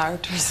lovable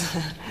characters,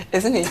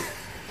 isn't he?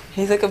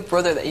 He's like a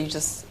brother that you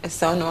just is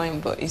so annoying,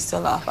 but you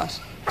still laugh at.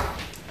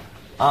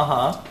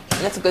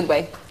 And that's a good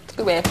way. It's a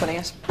good way of putting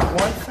it.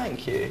 Why,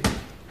 thank you.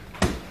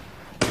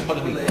 What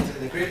are we in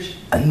the fridge?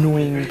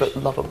 Annoying but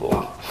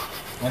lovable.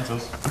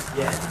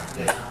 Yeah.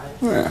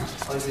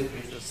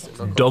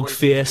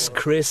 Dogface,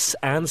 Chris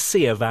and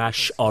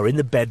Siavash are in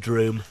the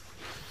bedroom.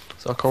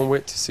 So I can't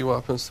wait to see what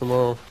happens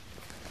tomorrow.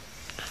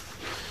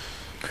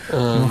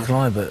 I'm not gonna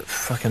lie, but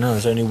fucking hell,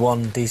 there's only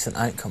one decent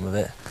outcome of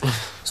it,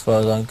 as far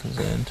as I'm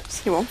concerned.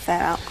 So you want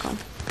fair outcome?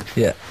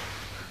 Yeah.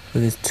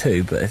 Well, there's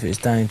two, but if it's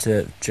down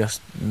to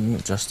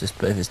not justice,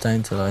 but if it's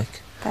down to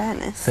like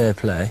fairness, fair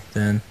play,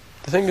 then...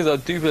 The thing is, I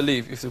do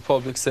believe if the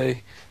public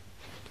say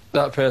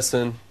that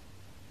person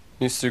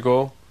needs to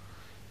go,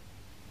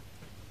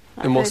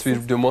 there must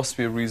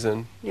be a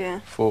reason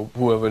for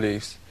whoever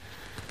leaves.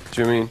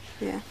 Do you know what I mean?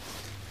 Yeah.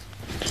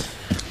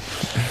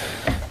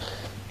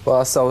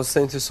 But as I was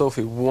saying to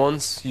Sophie,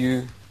 once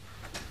you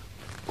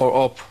are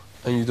up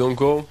and you don't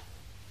go,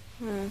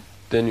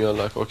 then you're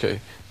like,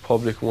 okay,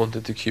 public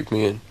wanted to keep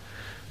me in.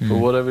 For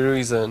whatever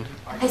reason,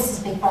 This is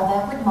Big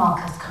Brother. Would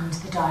Marcus come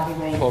to the diary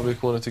room?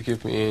 public wanted to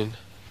keep me in.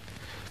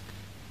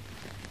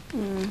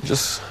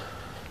 Just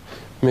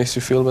makes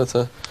you feel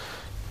better.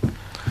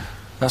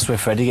 That's where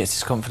Freddie gets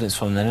his confidence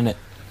from then, isn't it?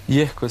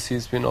 Yeah, because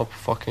he's been up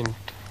fucking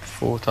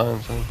 4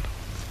 times. And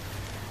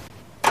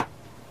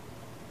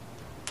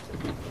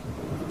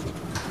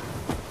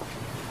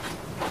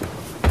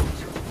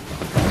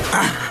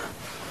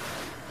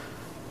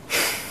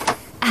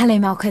Hello,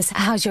 Marcus.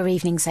 How's your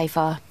evening so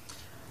far?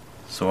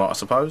 It's alright, I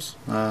suppose.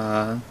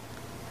 Not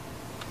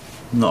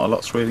a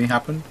lot's really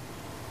happened.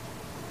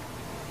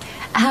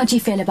 How do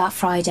you feel about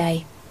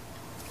Friday?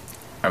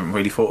 Haven't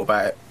really thought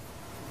about it,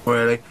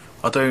 really.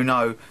 I do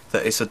know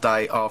that it's a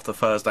day after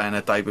Thursday and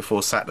a day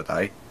before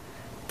Saturday.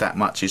 That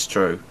much is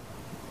true.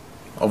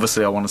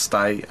 Obviously I want to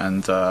stay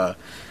and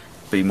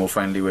be more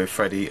friendly with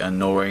Freddie and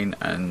Noreen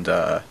and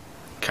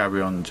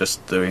carry on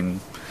just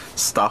doing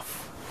stuff.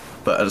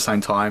 But at the same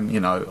time, you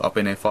know, I've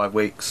been here 5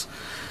 weeks.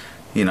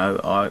 You know,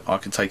 I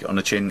can take it on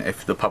the chin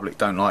if the public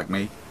don't like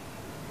me.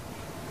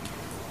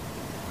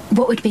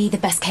 What would be the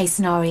best case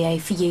scenario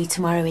for you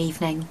tomorrow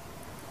evening?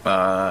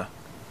 For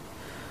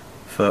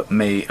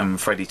me and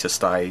Freddie to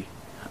stay,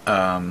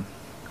 and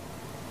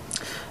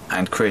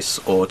Chris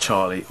or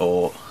Charlie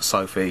or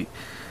Sophie,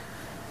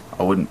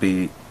 I wouldn't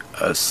be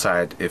as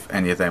sad if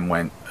any of them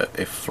went,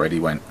 if Freddie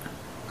went.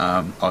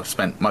 I've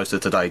spent most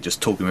of today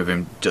just talking with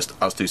him, just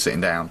us two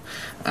sitting down,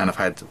 and I've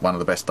had one of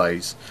the best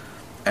days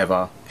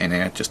ever in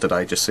here just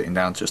today, just sitting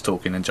down, just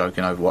talking and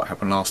joking over what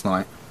happened last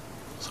night.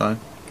 So...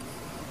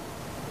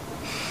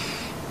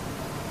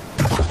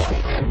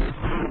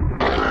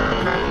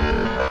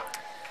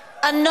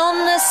 A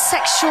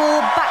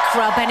non-sexual back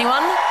rub,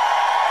 anyone?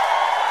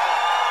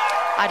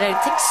 I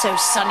don't think so,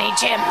 Sonny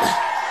Jim.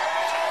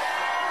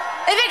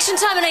 Eviction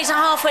Terminator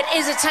Halfwit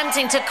is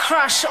attempting to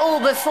crush all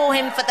before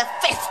him for the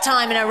 5th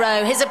time in a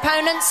row. His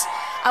opponents,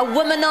 a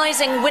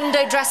womanising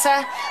window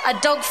dresser, a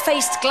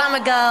dog-faced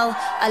glamour girl,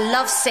 a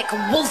lovesick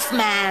wolf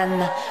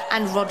man,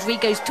 and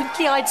Rodrigo's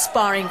twinkly-eyed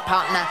sparring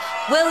partner.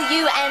 Will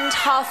you end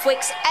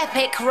Halfwit's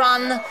epic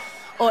run,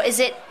 or is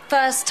it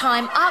first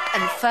time up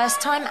and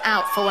first time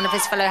out for one of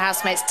his fellow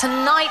housemates?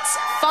 Tonight's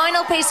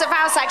final piece of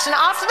house action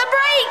after the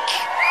break!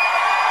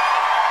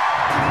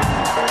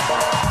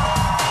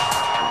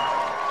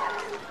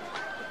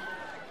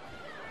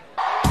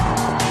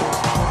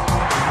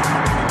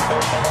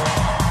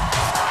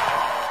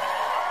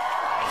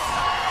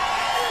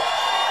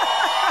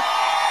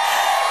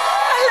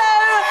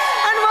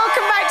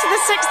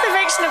 The 6th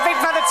eviction of Big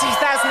Brother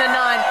 2009.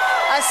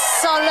 A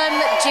solemn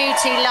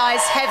duty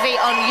lies heavy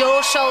on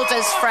your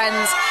shoulders,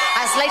 friends,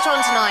 as later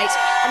on tonight,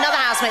 another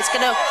housemate's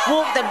going to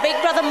walk the Big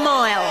Brother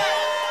mile.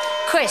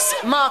 Chris,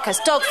 Marcus,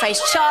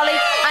 Dogface,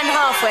 Charlie and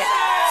Halfwit.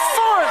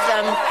 4 of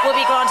them will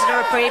be granted a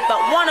reprieve,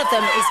 but one of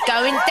them is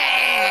going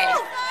dead.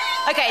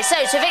 OK, so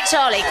to evict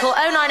Charlie, call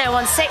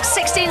 09016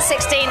 16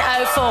 16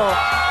 04.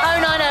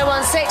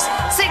 09016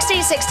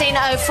 16 16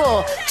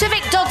 04. To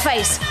evict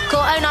Dogface,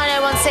 call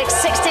 09016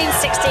 16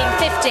 16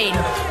 15.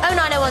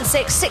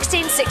 09016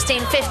 16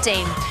 16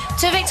 15.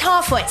 To evict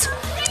Halfwit,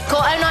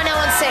 call 09016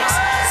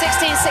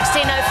 16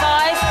 16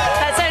 05.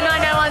 That's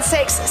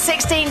 09016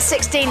 16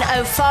 16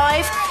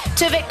 05.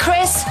 To evict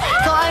Chris,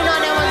 call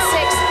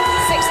 09016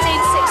 16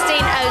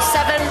 16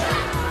 07.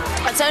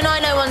 That's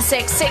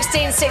 09016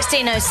 16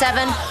 16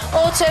 07.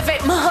 Or to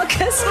evict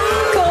Marcus,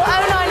 call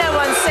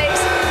 09016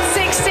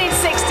 16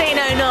 16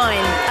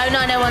 09.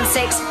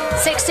 09016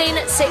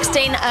 16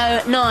 16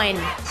 09.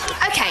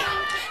 OK,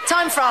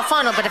 time for our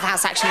final bit of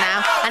house action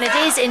now, and it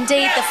is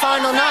indeed the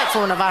final night for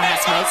one of our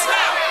housemates.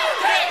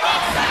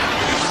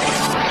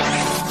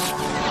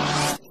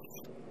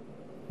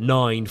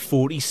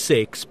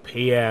 9:46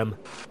 p.m.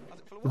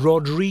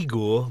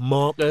 Rodrigo,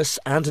 Marcus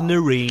and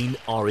Noreen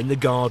are in the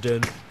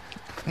garden.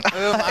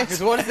 Oh, Marcus,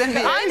 what is in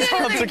the I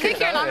didn't even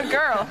kick it, I'm a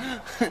girl.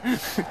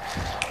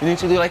 You need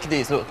to do like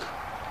this, look.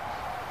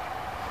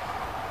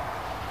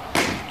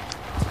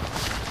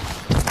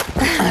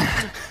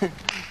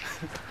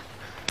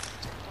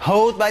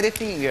 Hold by the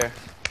finger.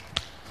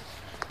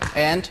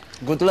 And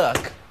good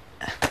luck.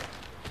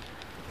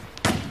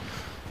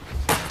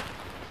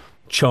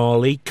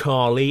 Charlie,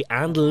 Carly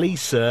and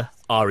Lisa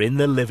are in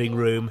the living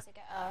room.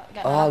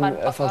 If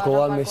I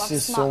go, I'll miss you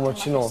so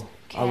much, you know.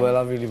 I will,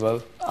 I really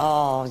will.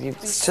 Oh, you're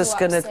just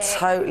going to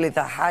totally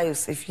the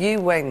house. If you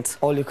went...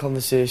 All your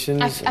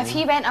conversations... If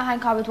he went, I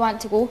think I would want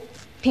to go.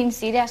 Being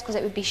serious, because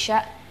it would be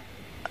shit.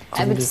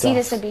 It would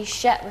seriously be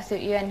shit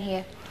without you in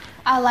here.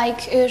 I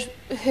like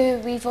who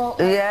we've all...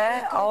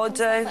 Yeah, I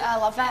do. I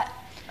love it.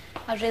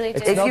 I really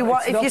do.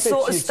 If you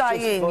sort of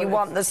stay in, you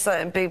want the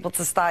certain people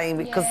to stay in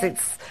because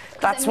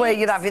that's where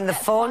you're having the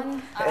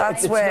fun.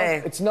 That's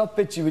where... It's not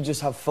bitchy, we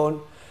just have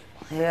fun.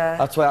 Yeah.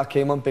 That's why I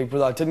came on Big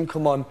Brother. I didn't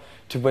come on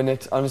to win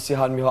it. Honestly,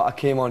 had me heart. I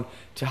came on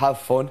to have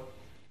fun.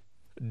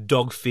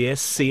 Dogface,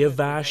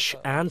 Siavash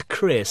and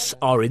Chris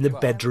are in the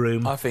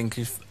bedroom. I think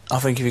if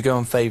you go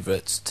on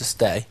favourites to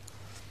stay,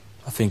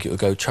 I think it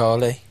would go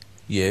Charlie,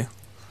 you,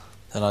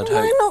 then I'd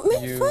hope not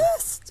me you...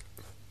 first.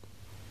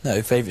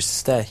 No, favourites to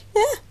stay.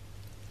 Yeah.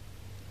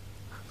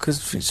 Because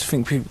I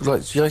think people,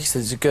 like you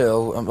said, it's a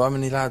girl. How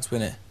many lads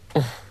win it?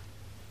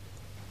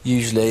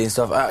 Usually and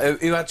stuff.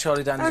 Who had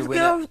Charlie down as a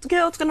winner? The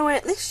girl's going to win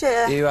it this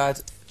year. Who had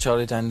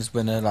Charlie down as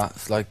winner,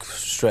 like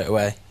straight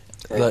away?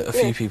 Like, a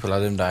few people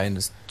had him down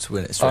to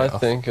win it straight off. I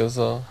think as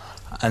well.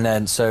 And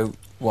then,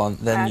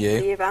 then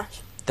you.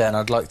 Then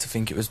I'd like to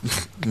think it was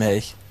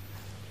me.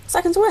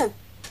 Second to win?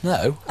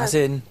 No, as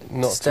in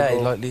not stay,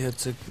 to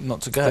likelihood not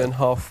to go. Then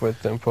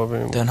Halfwit, then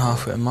probably. Then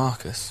Halfwit and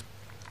Marcus.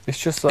 It's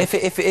just like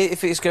if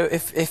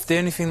the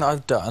only thing that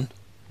I've done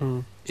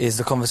is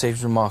the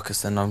conversation with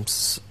Marcus, then I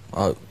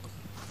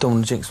don't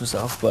want to jinx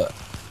myself, but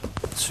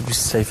it should be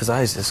safe as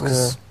houses.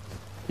 Cause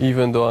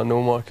even though I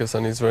know Marcus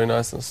and he's very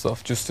nice and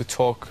stuff, just to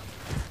talk,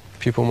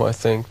 people might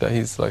think that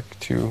he's like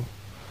too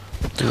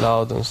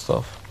loud and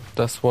stuff.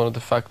 That's one of the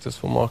factors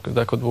for Marcus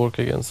that could work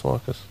against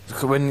Marcus.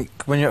 When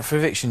you're up for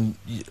eviction,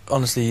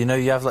 honestly,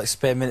 you have like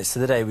spare minutes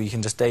of the day where you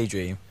can just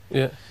daydream.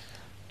 Yeah.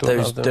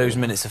 Those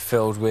minutes are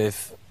filled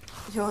with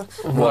your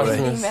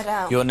name being read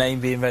out. Your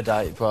name being read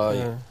out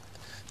by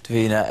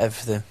Davina,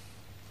 everything.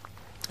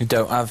 You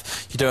don't have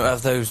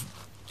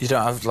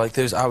like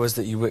those hours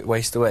that you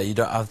waste away. You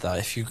don't have that.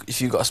 If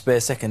you got a spare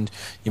second,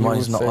 your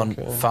mind's not on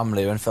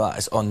family or anything like that.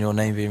 It's on your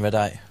name being read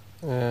out.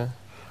 Yeah.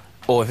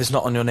 Or if it's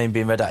not on your name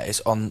being read out,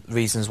 it's on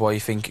reasons why you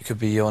think it could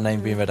be your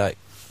name being read out.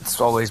 It's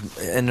always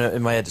in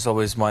my head. It's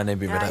always my name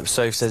being read out.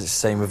 Soph says it's the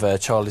same with her.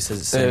 Charlie says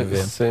it's the same with him.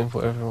 It's the same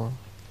for everyone.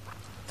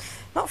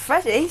 Not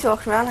Freddie. He's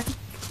walking around like a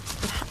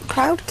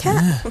proud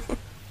cat. Yeah.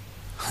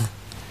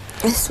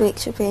 This week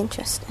should be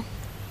interesting.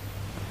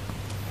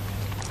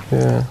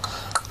 Yeah.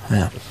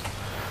 Yeah.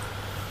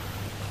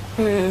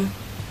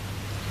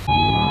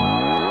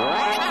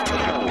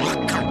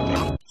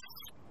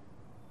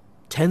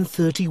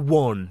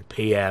 10:31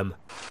 p.m.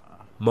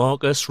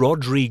 Marcus,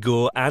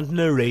 Rodrigo and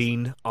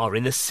Noreen are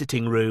in the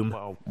sitting room.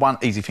 Well, one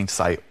easy thing to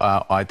say,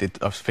 I did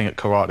a thing at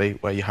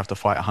karate where you have to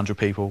fight 100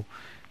 people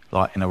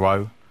like in a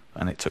row,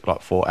 and it took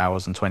like 4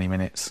 hours and 20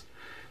 minutes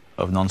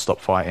of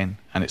non-stop fighting,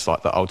 and it's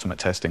like the ultimate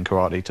test in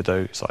karate to do.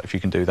 It's like if you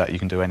can do that, you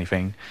can do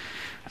anything.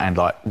 And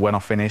like when I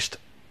finished,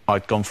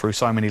 I'd gone through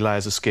so many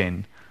layers of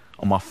skin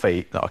on my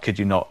feet that I kid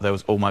you not, there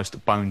was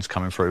almost bones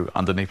coming through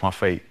underneath my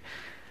feet.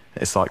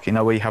 It's like, you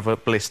know where you have a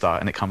blister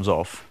and it comes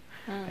off?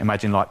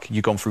 Imagine like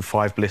you've gone through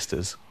 5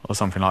 blisters or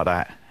something like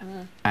that.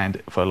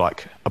 And for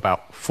like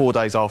about 4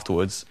 days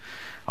afterwards,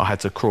 I had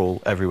to crawl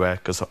everywhere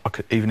because I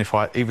could, even if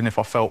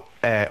I felt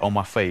air on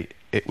my feet,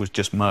 it was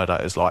just murder.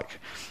 It was like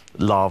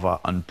lava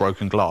and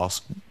broken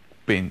glass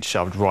being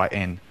shoved right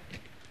in.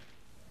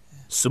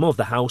 Some of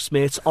the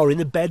housemates are in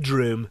the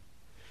bedroom.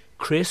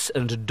 Chris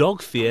and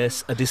Dog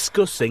Fierce are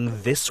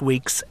discussing this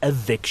week's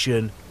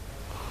eviction.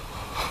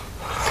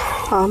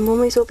 Our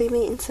mummies will be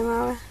meeting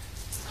tomorrow.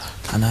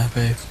 I know,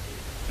 babe.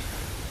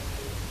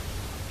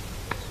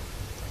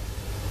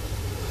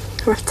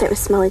 I have to take my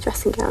smelly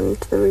dressing gown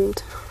into the room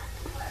tomorrow.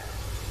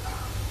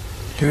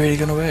 You're really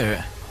going to wear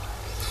it?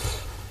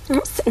 I'm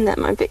not sitting there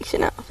in my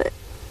eviction outfit.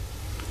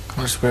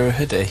 I'll just wear a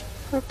hoodie.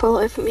 I'll pull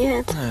it over my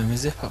head. No, my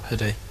zip-up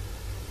hoodie.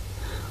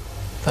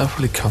 That'll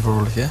probably cover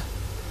all of you.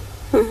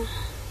 Won't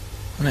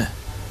it?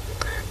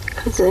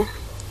 Could do.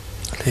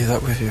 I'll leave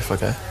that with you if I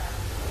go.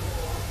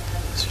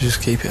 So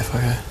just keep it if I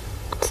go.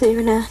 So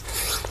you're gonna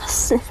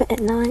sniff it at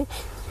night?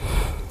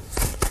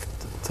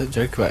 Don't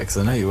joke about it, because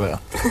I know you will.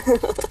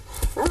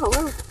 Oh,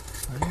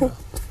 well.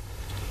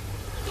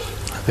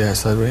 I'll be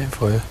outside waiting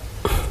for you.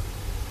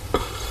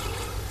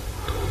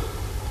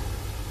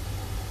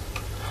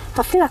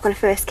 I feel like when I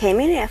first came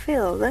in here, I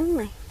feel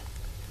lonely.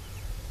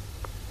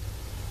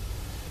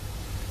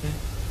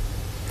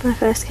 When I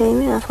first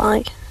came in, I was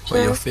like...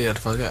 What, you'll feel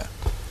if I go?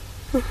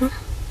 Mm-hmm.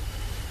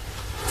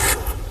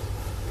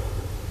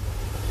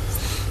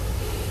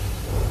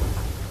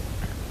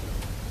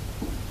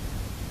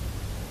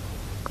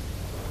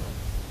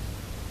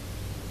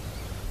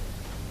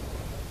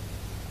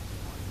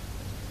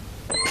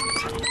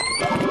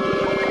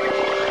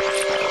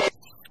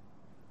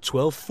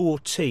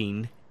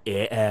 "12:14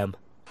 a.m.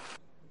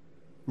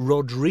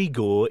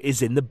 Rodrigo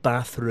is in the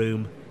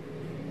bathroom.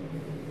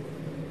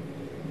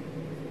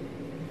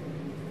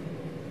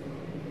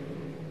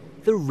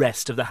 The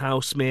rest of the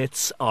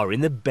housemates are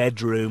in the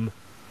bedroom.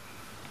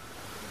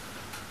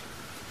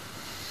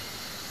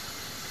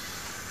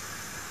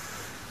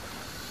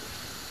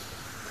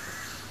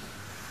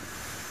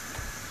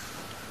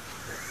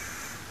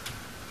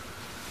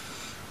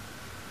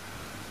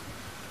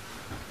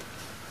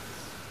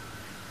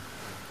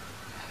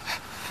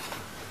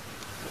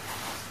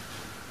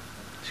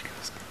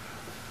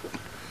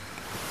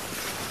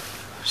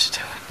 What's she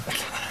doing?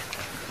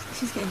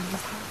 She's getting this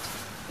out.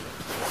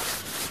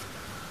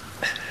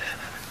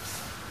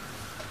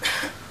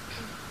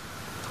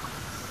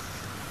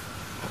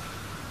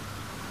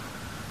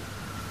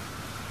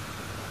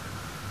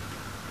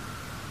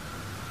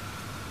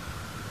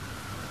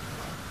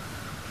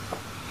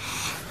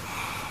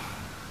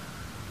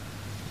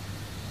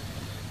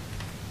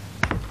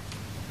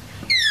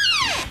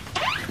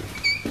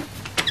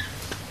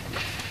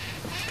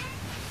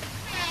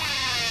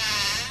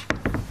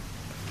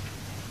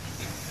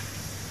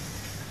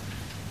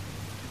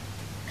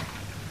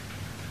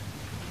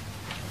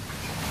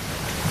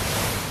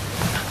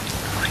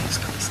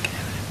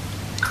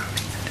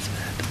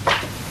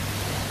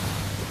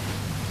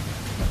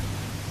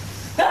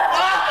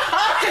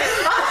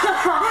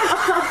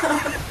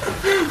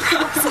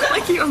 It's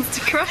like he wants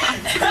to cry.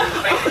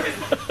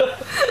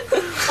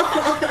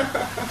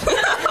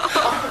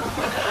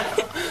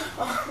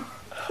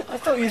 I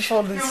thought you'd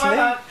fallen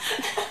asleep.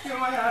 You're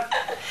my hat.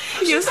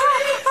 You're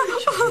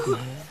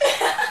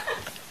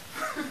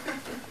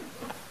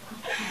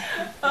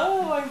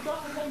Oh my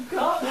god, oh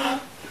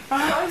god. I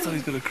thought he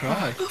was going to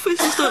cry. Oh,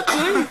 please stop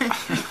crying.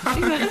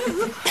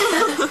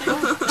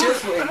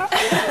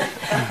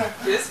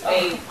 Just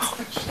wait.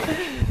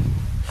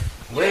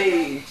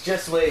 Wait,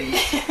 just wait.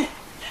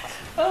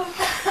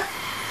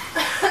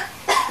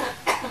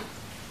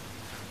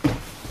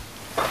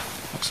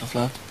 What's up,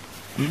 lad?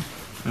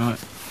 Right.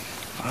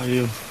 How are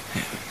you?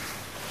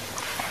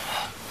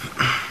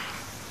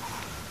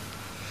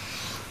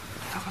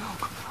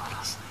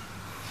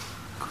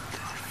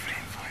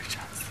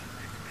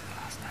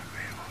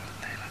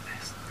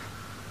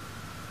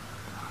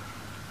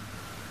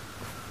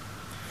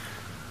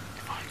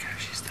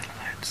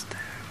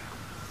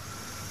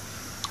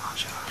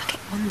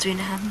 One's in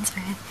hands,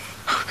 man.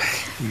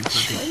 You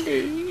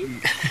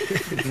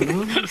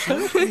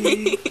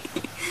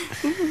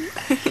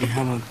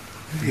haven't.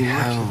 You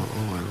haven't.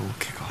 Oh, it'll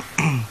kick off.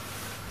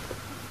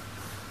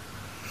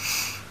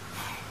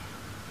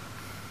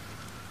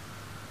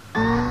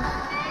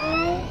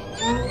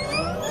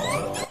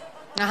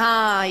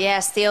 Aha,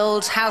 yes, the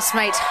old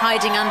housemate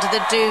hiding under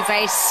the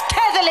duvet,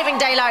 scare the living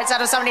daylights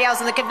out of somebody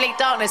else in the complete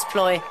darkness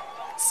ploy.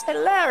 That's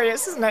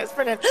hilarious, isn't it? It's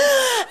brilliant.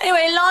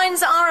 Anyway,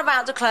 lines are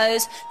about to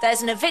close.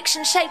 There's an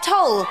eviction-shaped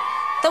hole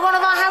that one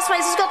of our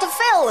housemates has got to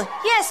fill.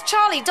 Yes,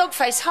 Charlie,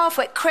 Dogface,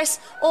 Halfwit, Chris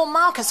or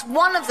Marcus,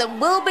 one of them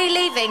will be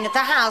leaving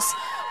the house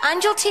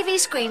and your TV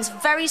screens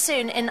very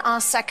soon in our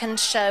second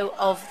show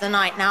of the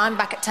night. Now, I'm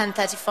back at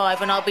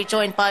 10:35 and I'll be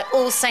joined by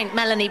All Saint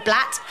Melanie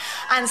Blatt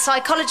and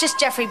psychologist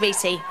Jeffrey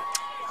Beattie.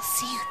 I'll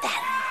see you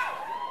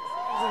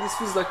then. This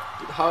feels like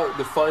how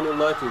the final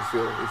night will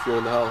feel if you're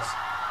in the house.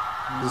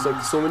 There's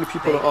like so many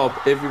people are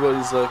up,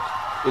 everybody's like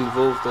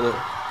involved in it.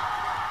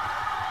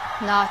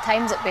 Nah,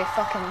 times it'd be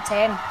fucking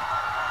 10.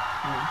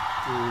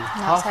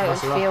 That's how it would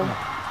feel.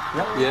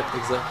 Yeah,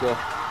 exactly.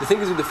 The thing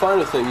is with the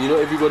final thing, you know,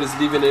 everybody's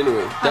leaving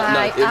anyway. That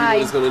night,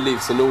 everybody's going to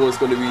leave, so no one's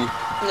going to be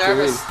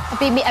nervous. It'd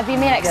be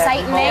more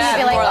exciting, mate.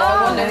 It'd be like,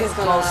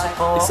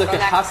 It's like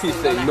a happy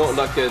thing, not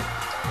like a,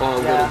 oh,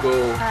 I'm going to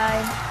go.